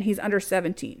 Because again, he's under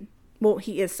 17. Well,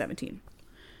 he is 17.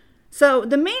 So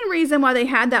the main reason why they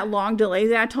had that long delay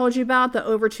that I told you about, the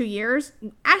over 2 years,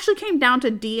 actually came down to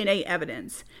DNA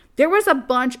evidence. There was a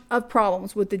bunch of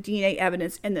problems with the DNA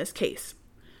evidence in this case.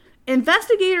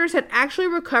 Investigators had actually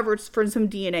recovered some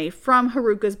DNA from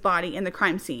Haruka's body in the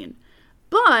crime scene.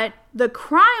 But the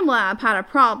crime lab had a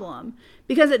problem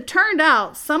because it turned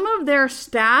out some of their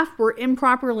staff were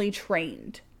improperly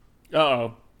trained.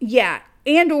 Uh-oh. Yeah,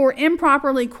 and or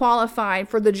improperly qualified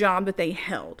for the job that they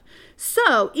held.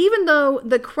 So even though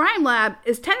the crime lab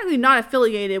is technically not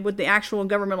affiliated with the actual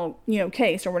governmental,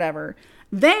 case or whatever,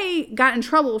 they got in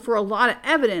trouble for a lot of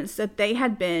evidence that they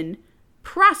had been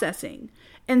processing.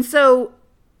 And so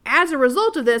as a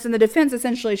result of this, and the defense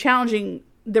essentially challenging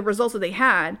the results that they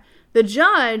had, the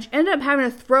judge ended up having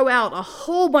to throw out a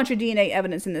whole bunch of DNA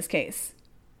evidence in this case.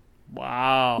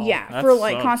 Wow. Yeah, for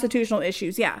like constitutional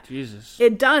issues. Yeah. Jesus.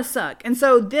 It does suck. And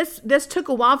so this took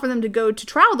a while for them to go to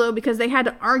trial, though, because they had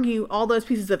to argue all those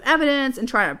pieces of evidence and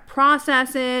try to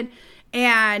process it.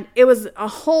 And it was a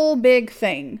whole big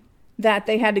thing that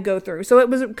they had to go through. So it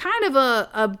was kind of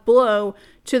a blow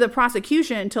to the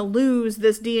prosecution to lose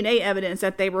this DNA evidence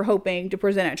that they were hoping to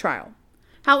present at trial.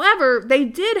 However, they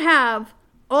did have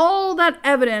all that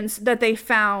evidence that they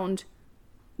found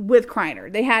with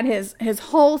Kreiner. They had his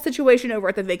whole situation over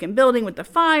at the vacant building with the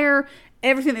fire,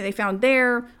 everything that they found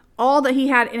there, all that he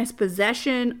had in his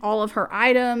possession, all of her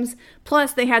items.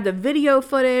 Plus, they had the video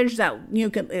footage that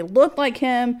it looked like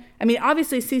him. I mean,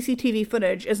 obviously, CCTV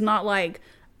footage is not like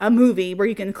a movie where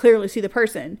you can clearly see the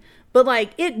person, but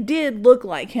like it did look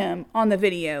like him on the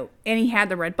video. And he had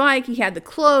the red bike, he had the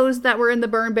clothes that were in the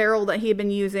burn barrel that he had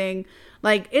been using.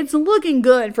 Like, it's looking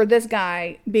good for this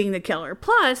guy being the killer.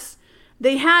 Plus,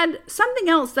 they had something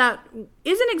else that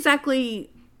isn't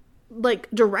exactly like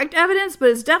direct evidence, but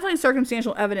it's definitely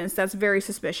circumstantial evidence that's very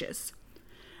suspicious.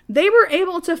 They were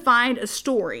able to find a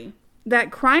story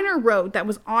that Kreiner wrote that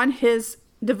was on his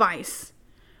device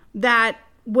that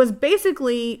was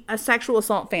basically a sexual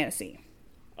assault fantasy.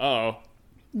 Uh-oh.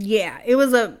 Yeah, it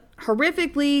was a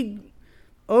horrifically,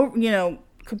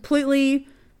 completely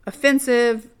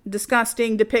offensive,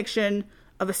 disgusting depiction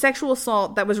of a sexual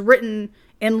assault that was written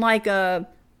in like a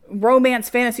romance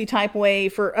fantasy type way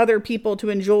for other people to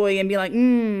enjoy and be like,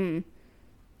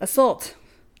 assault.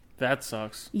 That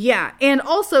sucks. Yeah. And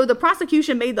also the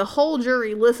prosecution made the whole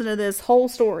jury listen to this whole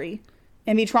story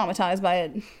and be traumatized by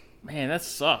it. Man, that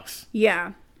sucks.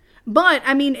 Yeah. But,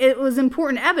 I mean, it was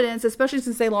important evidence, especially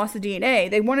since they lost the DNA.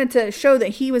 They wanted to show that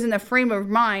he was in the frame of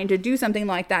mind to do something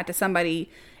like that to somebody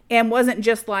and wasn't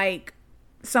just like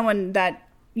someone that,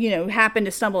 happened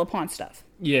to stumble upon stuff.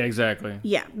 Yeah, exactly.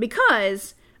 Yeah,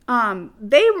 because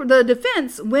the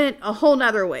defense went a whole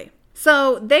nother way.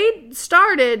 So they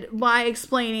started by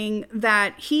explaining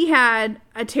that he had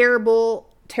a terrible,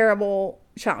 terrible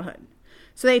childhood.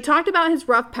 So they talked about his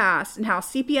rough past and how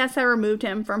CPS had removed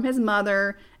him from his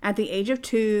mother at the age of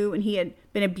 2, and he had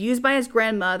been abused by his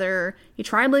grandmother. He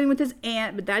tried living with his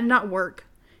aunt, but that did not work.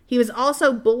 He was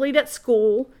also bullied at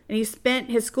school, and he spent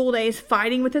his school days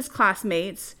fighting with his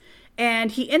classmates.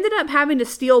 And he ended up having to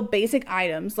steal basic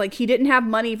items. Like, he didn't have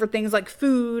money for things like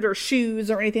food or shoes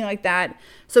or anything like that.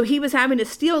 So he was having to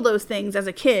steal those things as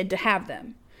a kid to have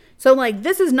them. So, like,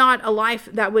 this is not a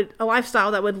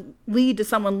lifestyle that would lead to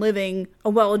someone living a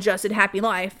well-adjusted, happy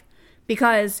life,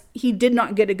 because he did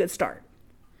not get a good start.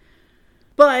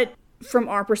 But from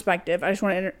our perspective, I just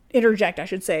want to interject, I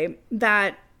should say,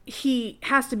 that he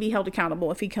has to be held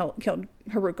accountable if he killed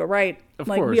Haruka, right? Of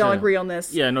like, course, we all yeah. agree on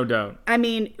this. Yeah, no doubt. I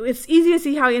mean, it's easy to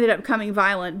see how he ended up becoming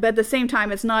violent, but at the same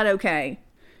time, it's not okay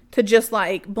to just,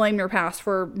 like, blame your past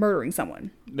for murdering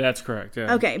someone. That's correct,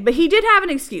 yeah. Okay, but he did have an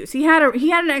excuse. He had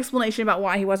an explanation about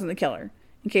why he wasn't the killer,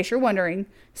 in case you're wondering.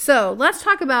 So, let's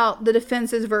talk about the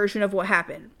defense's version of what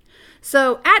happened.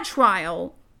 So, at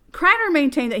trial, Kreiner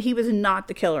maintained that he was not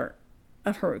the killer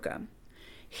of Haruka.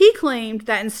 He claimed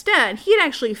that instead, he had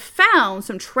actually found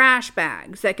some trash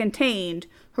bags that contained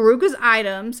Haruka's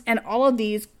items and all of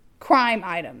these crime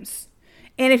items.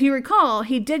 And if you recall,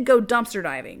 he did go dumpster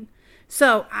diving.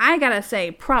 So I gotta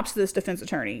say, props to this defense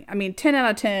attorney. I mean, 10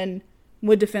 out of 10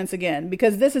 would defense again,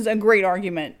 because this is a great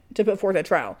argument to put forth at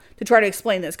trial to try to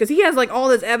explain this. Because he has, like, all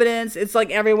this evidence. It's, like,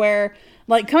 everywhere.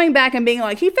 Like, coming back and being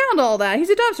like, he found all that. He's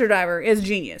a dumpster diver is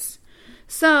genius.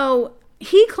 So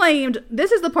he claimed,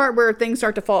 this is the part where things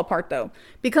start to fall apart, though.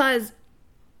 Because,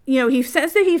 he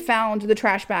says that he found the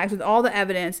trash bags with all the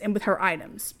evidence and with her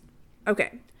items.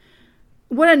 Okay.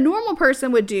 What a normal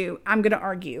person would do, I'm going to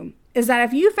argue, is that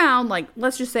if you found, like,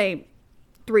 let's just say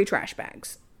 3 trash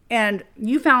bags, and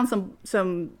you found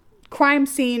some crime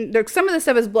scene, some of the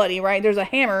stuff is bloody, right? There's a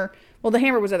hammer. Well, the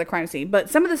hammer was at the crime scene, but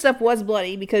some of the stuff was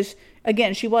bloody because,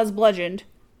 again, she was bludgeoned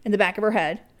in the back of her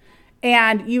head.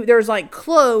 And there's, like,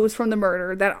 clothes from the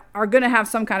murder that are going to have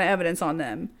some kind of evidence on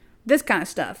them. This kind of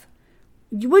stuff.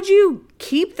 Would you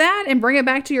keep that and bring it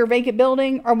back to your vacant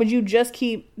building, or would you just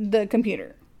keep the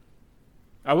computer?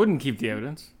 I wouldn't keep the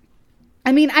evidence.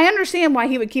 I mean, I understand why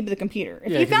he would keep the computer.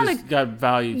 If Yeah, he found it's got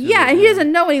value to it. Yeah, and he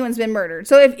doesn't know anyone's been murdered.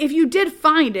 So if you did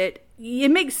find it, it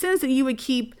makes sense that you would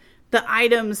keep the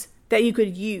items that you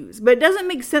could use. But it doesn't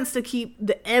make sense to keep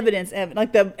the evidence,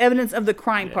 like the evidence of the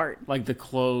crime part. Like the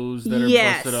clothes that are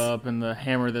Yes. busted up and the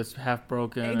hammer that's half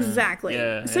broken. Exactly.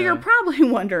 And, So you're probably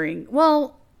wondering,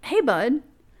 well, hey, bud,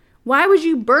 why would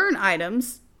you burn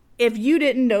items if you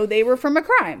didn't know they were from a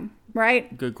crime,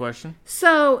 right? Good question.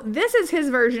 So this is his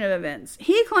version of events.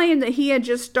 He claimed that he had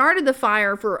just started the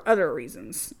fire for other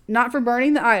reasons, not for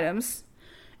burning the items,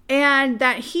 and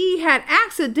that he had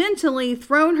accidentally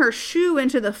thrown her shoe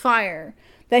into the fire,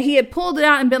 that he had pulled it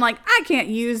out and been like, I can't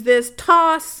use this,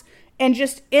 toss, and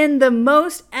just in the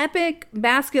most epic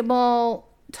basketball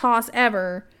toss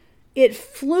ever, it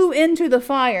flew into the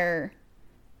fire.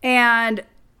 And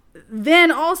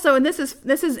then also, and this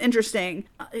is interesting,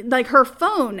 like her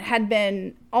phone had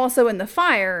been also in the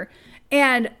fire,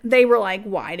 and they were like,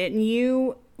 why did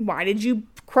you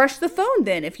crush the phone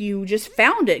then if you just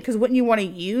found it? Because wouldn't you want to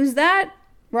use that,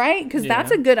 right? Because that's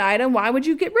a good item. Why would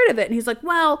you get rid of it? And he's like,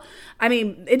 well, I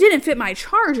mean, it didn't fit my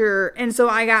charger, and so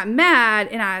I got mad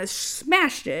and I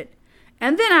smashed it.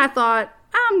 And then I thought,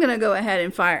 I'm going to go ahead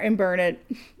and burn it,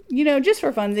 just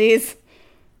for funsies.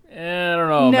 I don't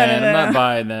know, man. I'm not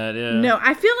buying that. Yeah. No,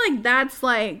 I feel like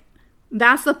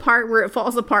that's the part where it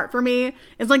falls apart for me.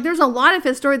 It's like there's a lot of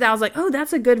his story that I was like, oh,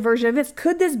 that's a good version of it.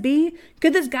 Could this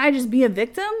guy just be a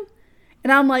victim?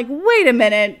 And I'm like, wait a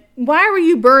minute. Why were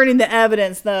you burning the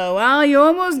evidence, though? Well, you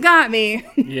almost got me.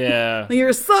 Yeah.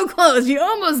 You're so close. You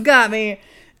almost got me.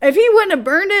 If he wouldn't have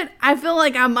burned it, I feel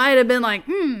like I might have been like,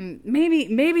 maybe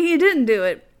he didn't do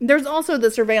it. There's also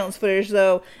the surveillance footage,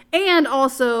 though. And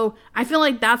also, I feel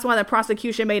like that's why the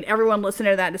prosecution made everyone listen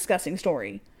to that disgusting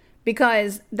story.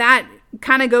 Because that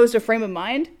kind of goes to frame of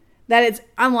mind. That it's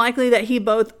unlikely that he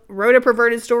both wrote a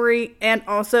perverted story and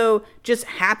also just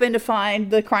happened to find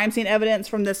the crime scene evidence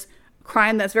from this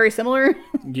crime that's very similar.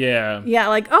 Yeah. Yeah,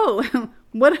 like, oh,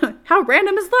 how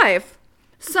random is life?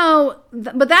 So,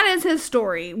 but that is his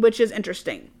story, which is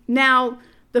interesting. Now,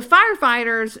 The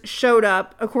firefighters showed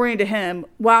up, according to him,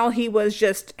 while he was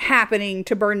just happening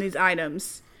to burn these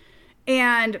items.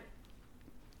 And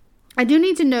I do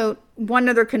need to note one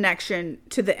other connection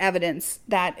to the evidence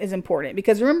that is important.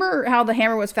 Because remember how the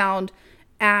hammer was found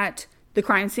at the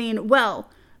crime scene? Well,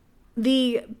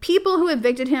 the people who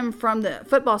evicted him from the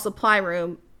football supply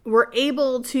room were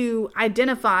able to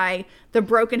identify the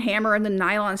broken hammer and the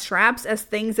nylon straps as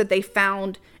things that they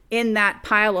found in that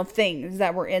pile of things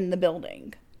that were in the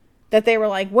building. That they were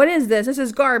like, what is this? This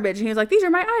is garbage. And he was like, these are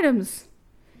my items.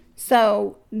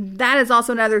 So that is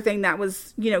also another thing that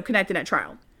was, connected at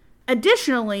trial.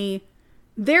 Additionally,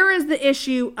 there is the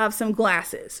issue of some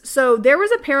glasses. So there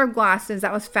was a pair of glasses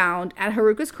that was found at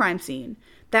Haruka's crime scene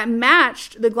that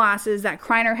matched the glasses that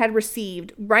Kreiner had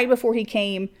received right before he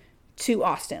came to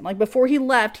Austin. Like before he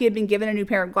left, he had been given a new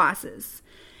pair of glasses.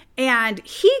 And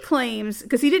he claims,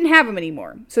 because he didn't have them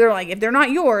anymore. So they're like, if they're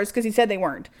not yours, because he said they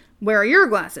weren't, where are your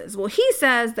glasses? Well, he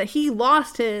says that he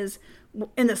lost his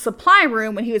in the supply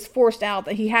room when he was forced out,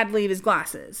 that he had to leave his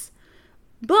glasses.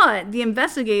 But the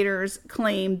investigators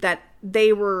claimed that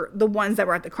they were the ones that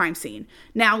were at the crime scene.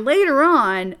 Now, later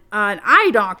on, an eye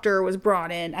doctor was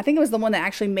brought in. I think it was the one that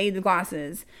actually made the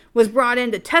glasses, was brought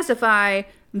in to testify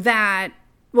that,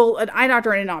 well, an eye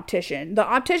doctor and an optician. The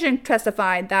optician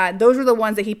testified that those were the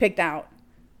ones that he picked out,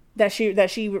 that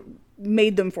she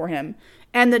made them for him.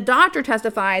 And the doctor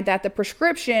testified that the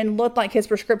prescription looked like his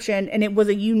prescription, and it was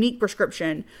a unique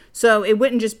prescription. So it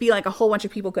wouldn't just be like a whole bunch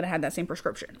of people could have had that same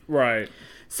prescription. Right.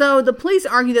 So the police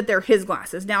argue that they're his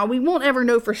glasses. Now, we won't ever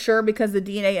know for sure because the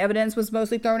DNA evidence was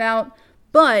mostly thrown out,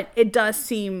 but it does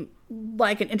seem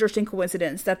like an interesting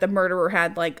coincidence that the murderer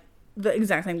had like the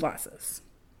exact same glasses.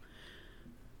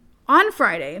 On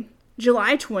Friday,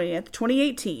 July 20th,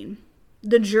 2018,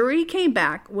 the jury came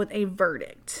back with a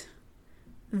verdict.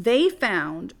 They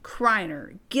found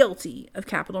Kreiner guilty of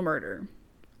capital murder.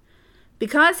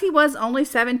 Because he was only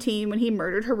 17 when he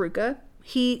murdered Haruka,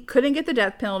 he couldn't get the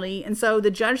death penalty, and so the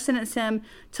judge sentenced him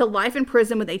to life in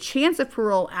prison with a chance of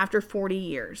parole after 40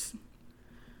 years.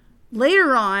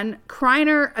 Later on,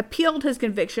 Kreiner appealed his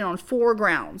conviction on 4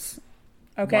 grounds.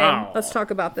 Okay, wow. Let's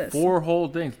talk about this. 4 whole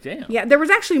things, damn. Yeah, there was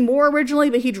actually more originally,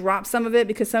 but he dropped some of it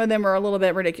because some of them are a little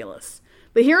bit ridiculous.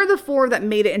 But here are the 4 that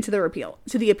made it into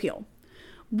the appeal.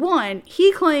 1,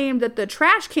 he claimed that the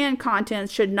trash can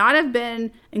contents should not have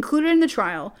been included in the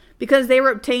trial because they were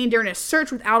obtained during a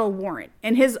search without a warrant.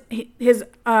 And his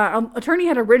attorney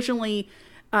had originally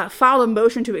filed a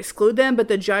motion to exclude them, but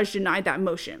the judge denied that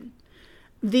motion.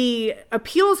 The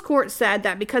appeals court said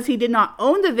that because he did not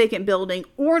own the vacant building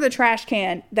or the trash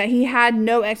can, that he had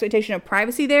no expectation of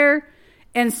privacy there.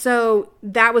 And so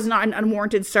that was not an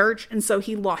unwarranted search. And so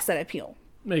he lost that appeal.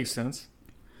 Makes sense.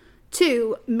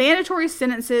 2, mandatory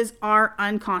sentences are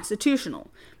unconstitutional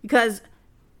because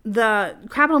the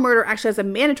capital murder actually has a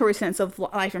mandatory sentence of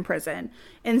life in prison.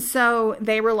 And so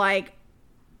they were like,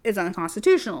 it's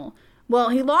unconstitutional. Well,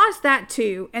 he lost that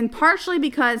too, and partially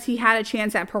because he had a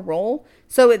chance at parole.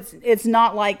 So it's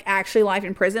not like actually life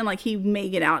in prison, like he may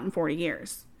get out in 40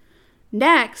 years.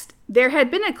 Next, there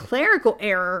had been a clerical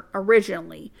error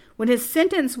originally. When his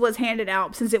sentence was handed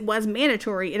out, since it was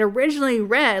mandatory, it originally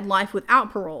read life without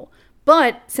parole.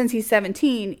 But since he's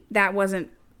 17, that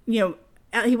wasn't,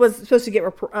 he was supposed to get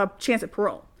a chance at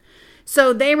parole.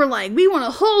 So they were like, we want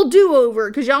a whole do-over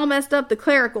because y'all messed up the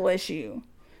clerical issue.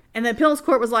 And the appeals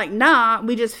court was like, nah,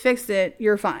 we just fixed it.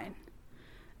 You're fine.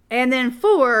 And then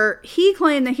 4, he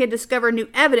claimed that he had discovered new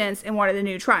evidence and wanted a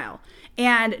new trial.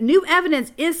 And new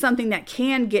evidence is something that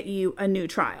can get you a new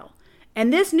trial.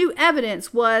 And this new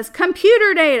evidence was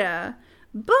computer data.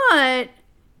 But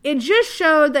it just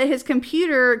showed that his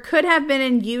computer could have been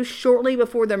in use shortly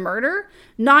before the murder,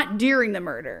 not during the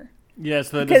murder. Yeah,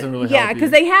 so that doesn't really help. Yeah,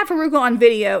 because they have Haruka on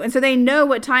video, and so they know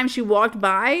what time she walked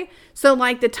by. So,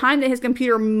 like, the time that his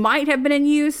computer might have been in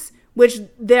use, which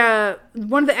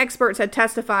one of the experts had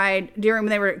testified during when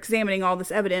they were examining all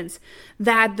this evidence,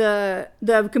 that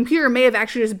the computer may have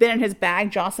actually just been in his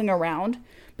bag jostling around.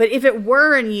 But if it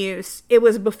were in use, it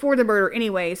was before the murder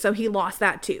anyway, so he lost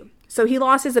that too. So he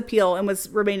lost his appeal and was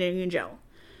remaining in jail.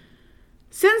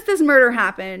 Since this murder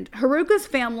happened, Haruka's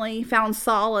family found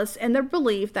solace in the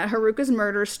belief that Haruka's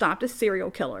murder stopped a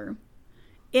serial killer.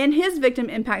 In his victim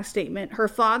impact statement, her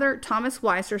father, Thomas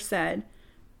Weiser, said,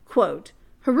 quote,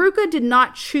 Haruka did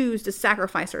not choose to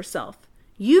sacrifice herself.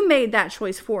 You made that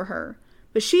choice for her,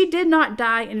 but she did not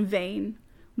die in vain.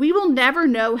 We will never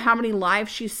know how many lives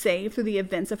she saved through the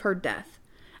events of her death.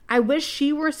 I wish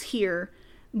she was here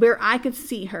where I could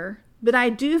see her, but I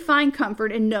do find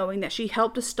comfort in knowing that she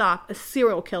helped to stop a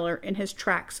serial killer in his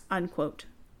tracks, unquote.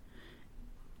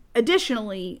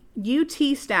 Additionally,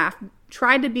 UT staff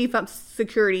tried to beef up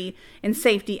security and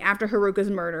safety after Haruka's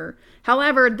murder.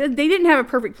 However, they didn't have a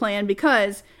perfect plan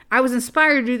because I was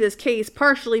inspired to do this case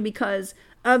partially because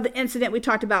of the incident we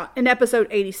talked about in episode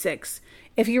 86.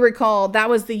 If you recall, that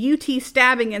was the UT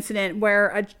stabbing incident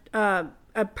where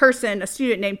a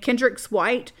student named Kendricks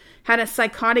White, had a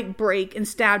psychotic break and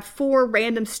stabbed 4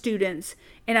 random students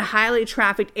in a highly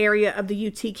trafficked area of the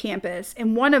UT campus.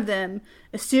 And one of them,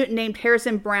 a student named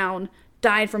Harrison Brown,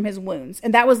 died from his wounds.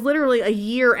 And that was literally a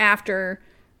year after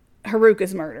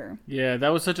Haruka's murder. Yeah, that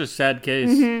was such a sad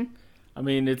case. I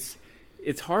mean, it's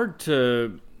hard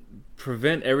to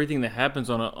prevent everything that happens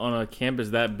on a campus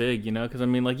that big, you know? Because, I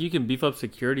mean, like, you can beef up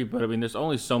security, but, I mean, there's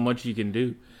only so much you can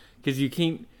do. Because you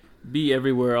can't be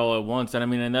everywhere all at once. And, I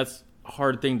mean, and that's a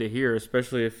hard thing to hear,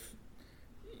 especially if,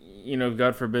 you know,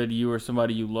 God forbid you or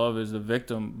somebody you love is the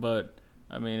victim. But,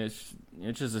 I mean, it's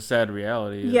just a sad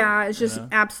reality. Yeah, it's just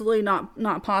absolutely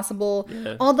not possible.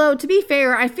 Yeah. Although, to be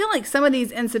fair, I feel like some of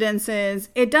these incidences,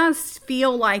 it does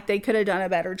feel like they could have done a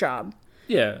better job.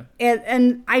 Yeah.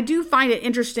 And I do find it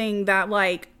interesting that,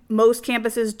 like, most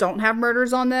campuses don't have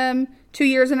murders on them 2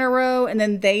 years in a row, and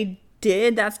then they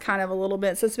did. That's kind of a little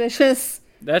bit suspicious.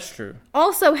 That's true.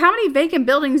 Also, how many vacant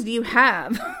buildings do you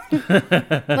have?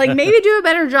 Like, maybe do a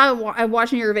better job at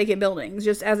watching your vacant buildings,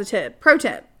 just as a tip. Pro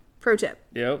tip.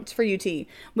 Yep. It's for UT.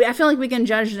 I feel like we can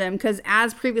judge them because,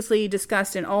 as previously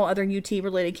discussed in all other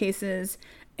UT-related cases,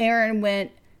 Aaron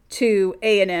went to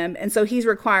A&M, and so he's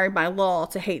required by law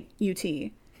to hate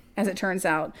UT, as it turns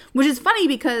out. Which is funny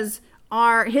because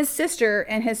his sister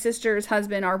and his sister's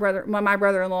husband, my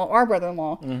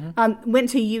brother-in-law, went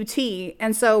to UT,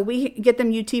 and so we get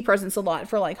them UT presents a lot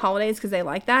for, like, holidays because they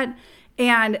like that.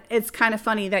 And it's kind of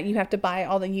funny that you have to buy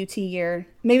all the UT gear.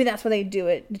 Maybe that's why they do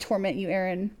it, to torment you,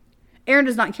 Aaron. Aaron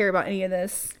does not care about any of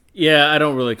this. Yeah, I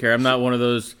don't really care. I'm not one of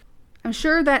those. I'm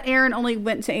sure that Aaron only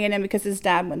went to A&M because his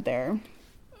dad went there.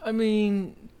 I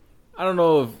mean, I don't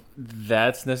know if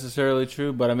that's necessarily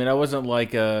true, but I mean, I wasn't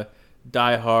like a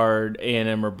diehard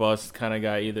A&M or bust kind of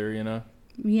guy either, you know?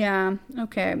 Yeah,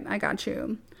 okay, I got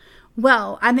you.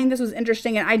 Well, I think this was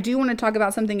interesting, and I do want to talk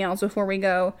about something else before we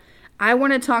go. I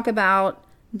want to talk about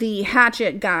the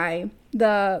hatchet guy,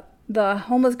 the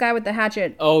homeless guy with the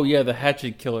hatchet. Oh, yeah, the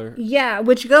hatchet killer. Yeah,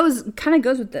 which kind of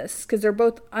goes with this, because they're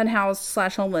both unhoused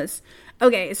 / homeless.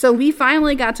 Okay, so we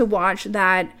finally got to watch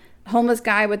that homeless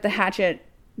guy with the hatchet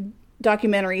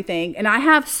documentary thing, and I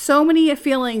have so many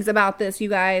feelings about this, you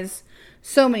guys.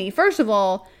 So many. First of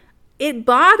all, it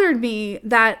bothered me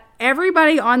that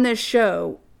everybody on this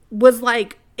show was,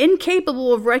 like,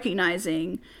 incapable of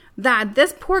recognizing that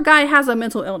this poor guy has a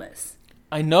mental illness.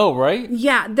 I know, right?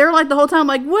 Yeah, they're like the whole time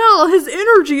like, well, his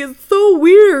energy is so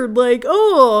weird. Like,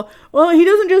 oh, well, he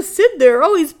doesn't just sit there.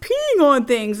 Oh, he's peeing on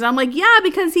things. And I'm like, yeah,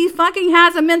 because he fucking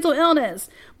has a mental illness.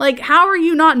 Like, how are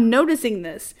you not noticing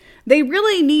this? They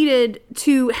really needed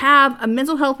to have a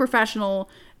mental health professional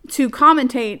to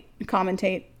comment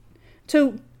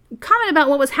about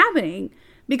what was happening,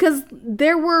 because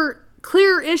there were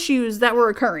clear issues that were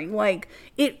occurring. Like,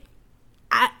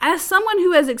 as someone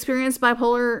who has experienced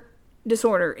bipolar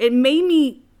disorder, it made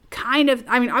me obviously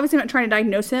I'm not trying to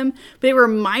diagnose him, but it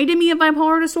reminded me of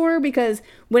bipolar disorder, because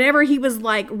whenever he was,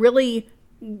 like, really,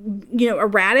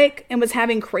 erratic and was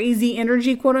having crazy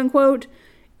energy, quote unquote,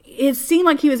 it seemed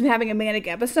like he was having a manic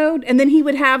episode. And then he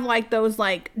would have, like, those,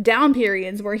 like, down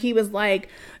periods where he was like,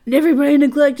 everybody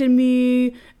neglected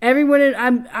me,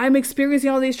 I'm experiencing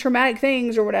all these traumatic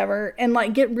things or whatever, and,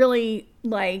 like, get really,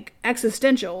 like,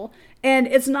 existential. And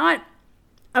it's not,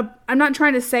 I'm not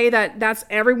trying to say that that's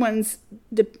everyone's,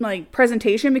 like,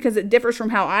 presentation, because it differs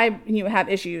from how I have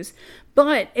issues,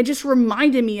 but it just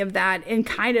reminded me of that, and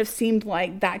kind of seemed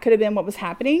like that could have been what was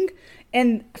happening,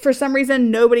 and for some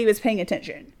reason nobody was paying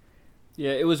attention.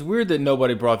 Yeah, it was weird that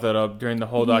nobody brought that up during the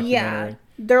whole documentary. Yeah,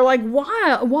 they're like,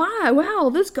 why,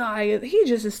 wow, this guy, he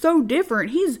just is so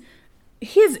different, his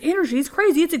energy is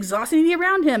crazy. It's exhausting to be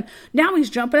around him. Now he's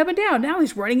jumping up and down. Now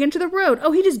he's running into the road.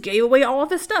 Oh, he just gave away all of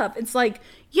his stuff. It's like,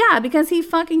 yeah, because he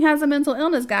fucking has a mental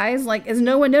illness, guys. Like, is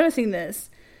no one noticing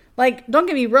this? Like, don't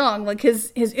get me wrong. Like,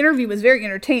 his interview was very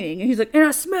entertaining. And he's like, and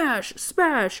I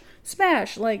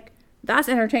smash. Like, that's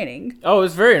entertaining. Oh,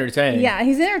 it's very entertaining. Yeah,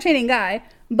 he's an entertaining guy.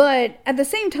 But at the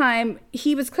same time,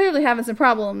 he was clearly having some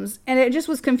problems. And it just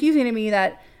was confusing to me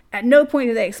that at no point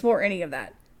did they explore any of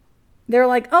that. They're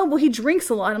like, oh, well, he drinks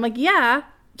a lot. I'm like, yeah,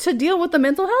 to deal with the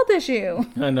mental health issue.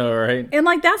 I know, right? And,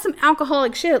 like, that's some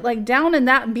alcoholic shit. Like, down in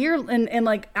that beer and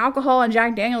like, alcohol and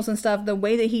Jack Daniels and stuff, the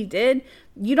way that he did,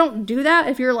 you don't do that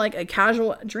if you're, like, a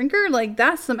casual drinker. Like,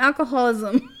 that's some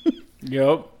alcoholism.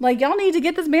 Yep. Like, y'all need to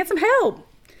get this man some help.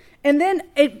 And then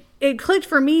it clicked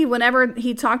for me whenever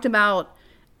he talked about,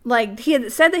 like, he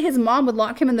had said that his mom would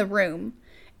lock him in the room.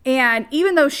 And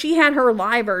even though she had her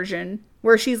lie version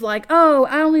where she's like, oh,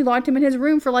 I only locked him in his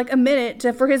room for like a minute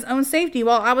for his own safety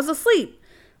while I was asleep.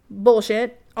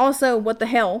 Bullshit. Also, what the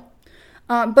hell?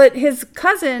 But his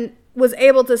cousin was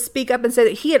able to speak up and say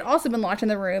that he had also been locked in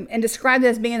the room and described it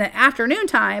as being in the afternoon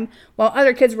time while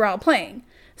other kids were out playing.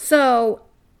 So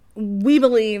we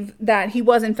believe that he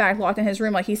was in fact locked in his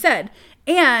room like he said.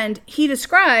 And he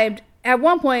described at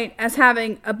one point as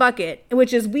having a bucket,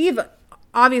 which is, we've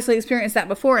obviously experienced that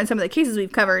before in some of the cases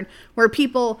we've covered, where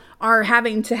people are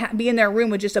having to be in their room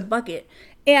with just a bucket.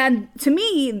 And to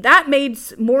me, that made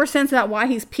more sense about why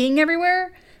he's peeing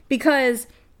everywhere, because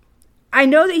I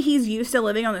know that he's used to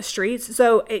living on the streets.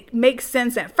 So it makes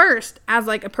sense at first as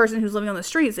like a person who's living on the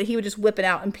streets that he would just whip it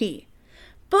out and pee.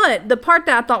 But the part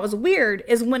that I thought was weird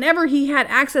is whenever he had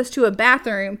access to a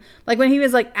bathroom, like when he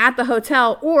was like at the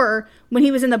hotel or when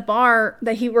he was in the bar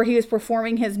where he was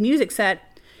performing his music set,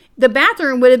 the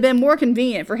bathroom would have been more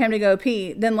convenient for him to go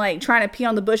pee than like trying to pee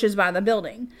on the bushes by the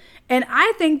building. And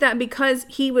I think that because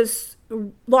he was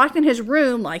locked in his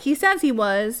room like he says he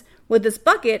was with this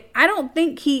bucket, I don't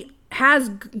think he has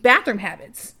bathroom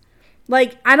habits.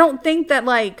 Like, I don't think that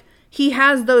like he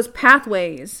has those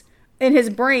pathways in his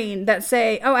brain that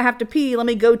say, oh, I have to pee, let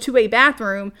me go to a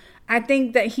bathroom. I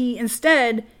think that he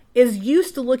instead is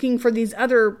used to looking for these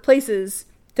other places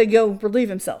to go relieve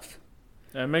himself.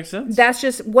 That makes sense. That's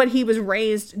just what he was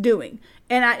raised doing.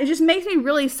 And it just makes me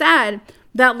really sad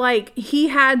that like he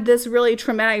had this really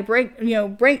traumatic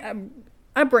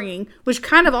upbringing, which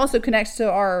kind of also connects to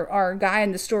our guy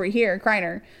in the story here,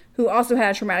 Kreiner, who also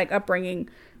had a traumatic upbringing.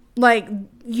 Like,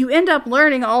 you end up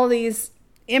learning all of these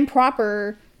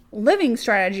improper living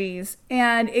strategies,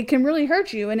 and it can really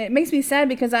hurt you. And it makes me sad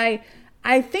because I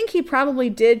think he probably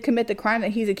did commit the crime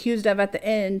that he's accused of at the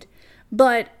end,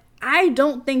 but I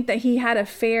don't think that he had a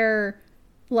fair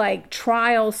like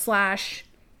trial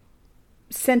 /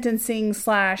 sentencing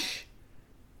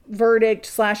 /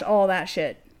 verdict / all that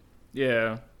shit.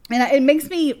 Yeah. And it makes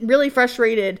me really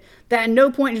frustrated that at no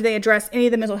point do they address any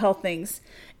of the mental health things.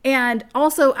 And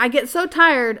also, I get so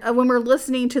tired of when we're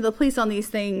listening to the police on these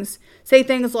things say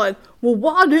things like, well,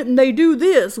 why didn't they do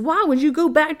this? Why would you go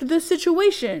back to this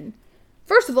situation?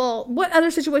 First of all, what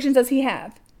other situations does he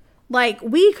have? Like,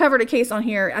 we covered a case on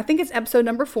here, I think it's episode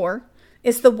number 4.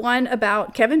 It's the one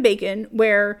about Kevin Bacon,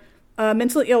 where a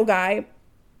mentally ill guy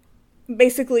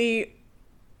basically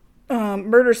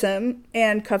murders him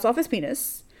and cuts off his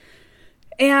penis.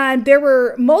 And there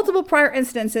were multiple prior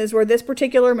instances where this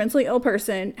particular mentally ill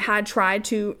person had tried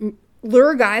to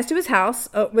lure guys to his house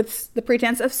with the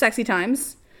pretense of sexy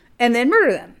times and then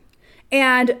murder them.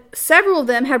 And several of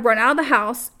them had run out of the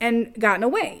house and gotten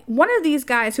away. One of these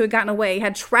guys who had gotten away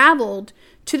had traveled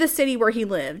to the city where he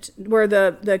lived, where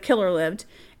the killer lived,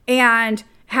 and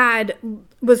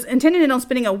was intending on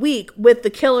spending a week with the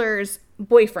killer's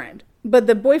boyfriend. But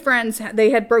the boyfriends, they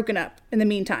had broken up in the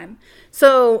meantime.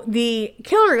 So the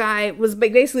killer guy was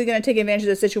basically going to take advantage of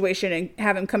the situation and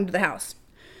have him come to the house.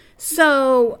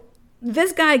 So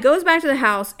this guy goes back to the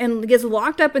house and gets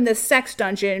locked up in this sex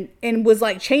dungeon and was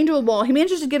like chained to a wall. He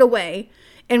manages to get away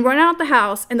and run out the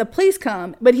house, and the police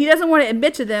come, but he doesn't want to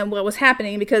admit to them what was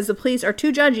happening because the police are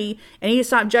too judgy and he needs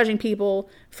to stop judging people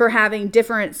for having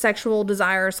different sexual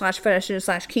desires / fetishes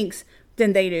 / kinks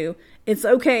than they do. It's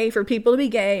okay for people to be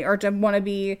gay or to want to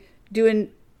be doing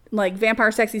like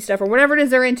vampire sexy stuff or whatever it is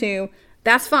they're into.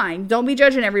 That's fine. Don't be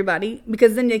judging everybody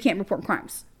because then they can't report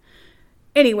crimes.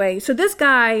 Anyway, so this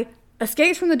guy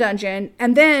escapes from the dungeon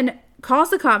and then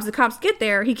calls the cops. The cops get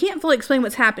there. He can't fully explain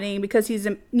what's happening because he's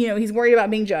worried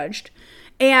about being judged.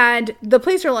 And the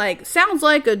police are like, sounds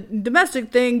like a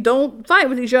domestic thing. Don't fight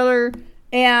with each other.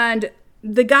 And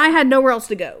the guy had nowhere else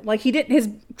to go. Like, his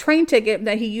train ticket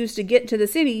that he used to get to the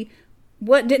city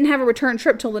didn't have a return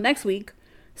trip till the next week.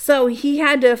 So he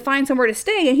had to find somewhere to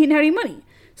stay and he didn't have any money.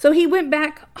 So he went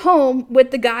back home with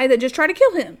the guy that just tried to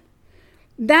kill him.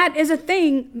 That is a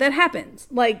thing that happens.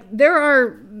 Like, there are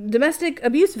domestic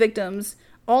abuse victims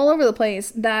all over the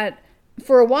place that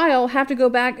for a while have to go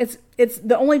back. It's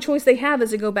the only choice they have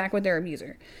is to go back with their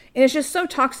abuser. And it's just so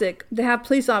toxic to have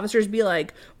police officers be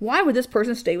like, why would this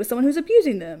person stay with someone who's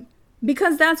abusing them?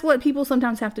 Because that's what people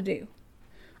sometimes have to do.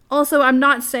 Also, I'm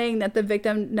not saying that the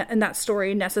victim in that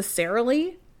story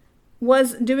necessarily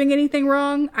was doing anything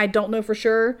wrong. I don't know for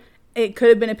sure. It could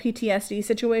have been a PTSD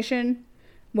situation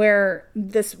where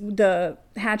the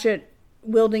hatchet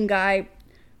wielding guy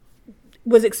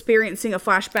was experiencing a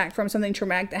flashback from something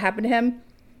traumatic that happened to him.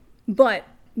 But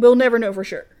we'll never know for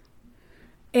sure.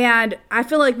 And I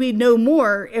feel like we'd know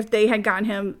more if they had gotten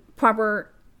him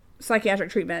proper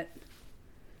psychiatric treatment.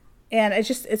 And I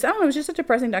don't know, it was just a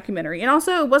depressing documentary. And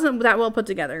also, it wasn't that well put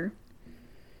together.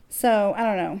 So, I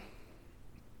don't know.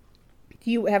 Do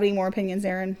you have any more opinions,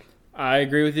 Aaron? I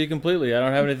agree with you completely. I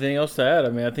don't have anything else to add. I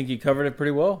mean, I think you covered it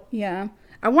pretty well. Yeah.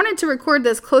 I wanted to record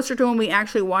this closer to when we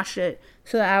actually watched it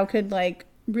so that I could, like,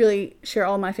 really share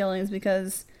all my feelings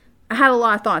because I had a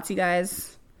lot of thoughts, you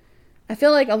guys. I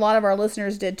feel like a lot of our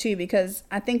listeners did too because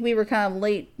I think we were kind of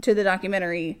late to the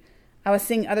documentary. I was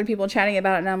seeing other people chatting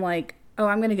about it and I'm like, oh,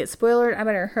 I'm going to get spoiled. I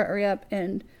better hurry up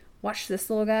and watch this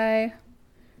little guy.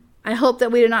 I hope that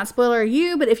we did not spoiler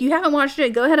you, but if you haven't watched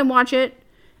it, go ahead and watch it.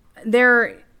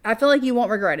 I feel like you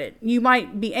won't regret it. You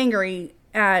might be angry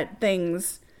at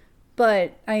things,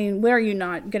 but I mean, when are you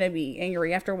not going to be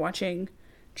angry after watching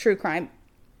true crime?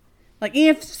 Like,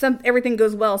 even if everything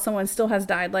goes well, someone still has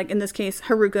died. Like, in this case,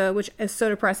 Haruka, which is so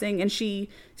depressing. And she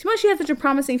had such a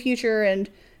promising future, and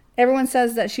everyone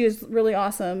says that she was really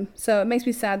awesome. So it makes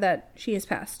me sad that she has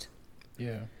passed.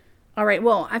 Yeah. All right,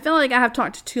 well, I feel like I have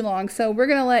talked too long. So we're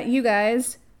going to let you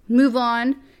guys move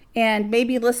on and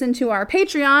maybe listen to our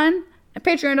Patreon at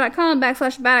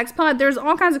patreon.com/badaxpod. There's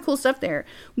all kinds of cool stuff there.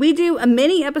 We do a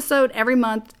mini episode every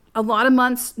month. A lot of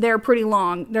months, they're pretty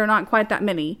long. They're not quite that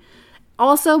many.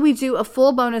 Also, we do a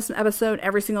full bonus episode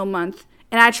every single month.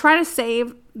 And I try to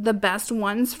save the best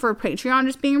ones for Patreon,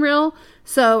 just being real.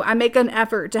 So I make an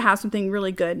effort to have something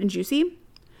really good and juicy.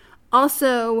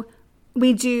 Also,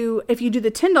 if you do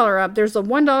the $10 up, there's a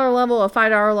 $1 level, a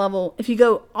 $5 level. If you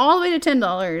go all the way to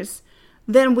 $10,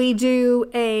 then we do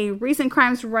a recent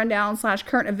crimes rundown /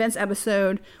 current events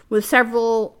episode with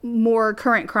several more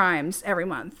current crimes every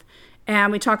month.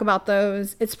 And we talk about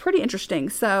those. It's pretty interesting.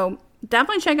 So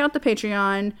definitely check out the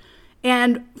Patreon.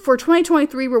 And for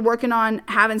 2023, we're working on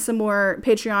having some more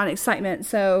Patreon excitement.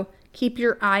 So keep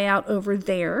your eye out over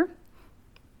there.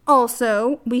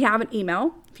 Also, we have an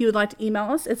email. If you would like to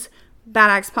email us, it's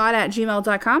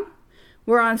badaxpod@gmail.com.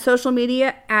 We're on social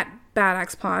media at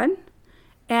badaxpod.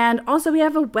 And also, we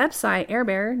have a website,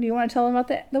 Airbear. Do you want to tell them about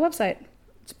the website?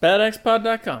 It's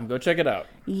badaxpod.com. Go check it out.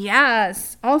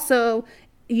 Yes. Also,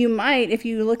 you might, if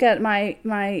you look at my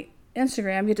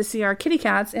Instagram, get to see our kitty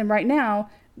cats. And right now,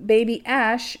 baby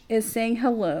Ash is saying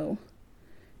hello.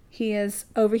 He is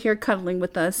over here cuddling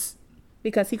with us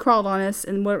because he crawled on us.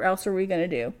 And what else are we going to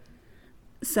do?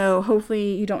 So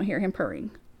hopefully you don't hear him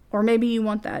purring. Or maybe you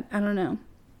want that. I don't know.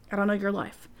 I don't know your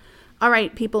life. All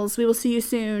right, peoples. We will see you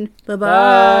soon. Bye-bye.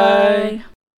 Bye.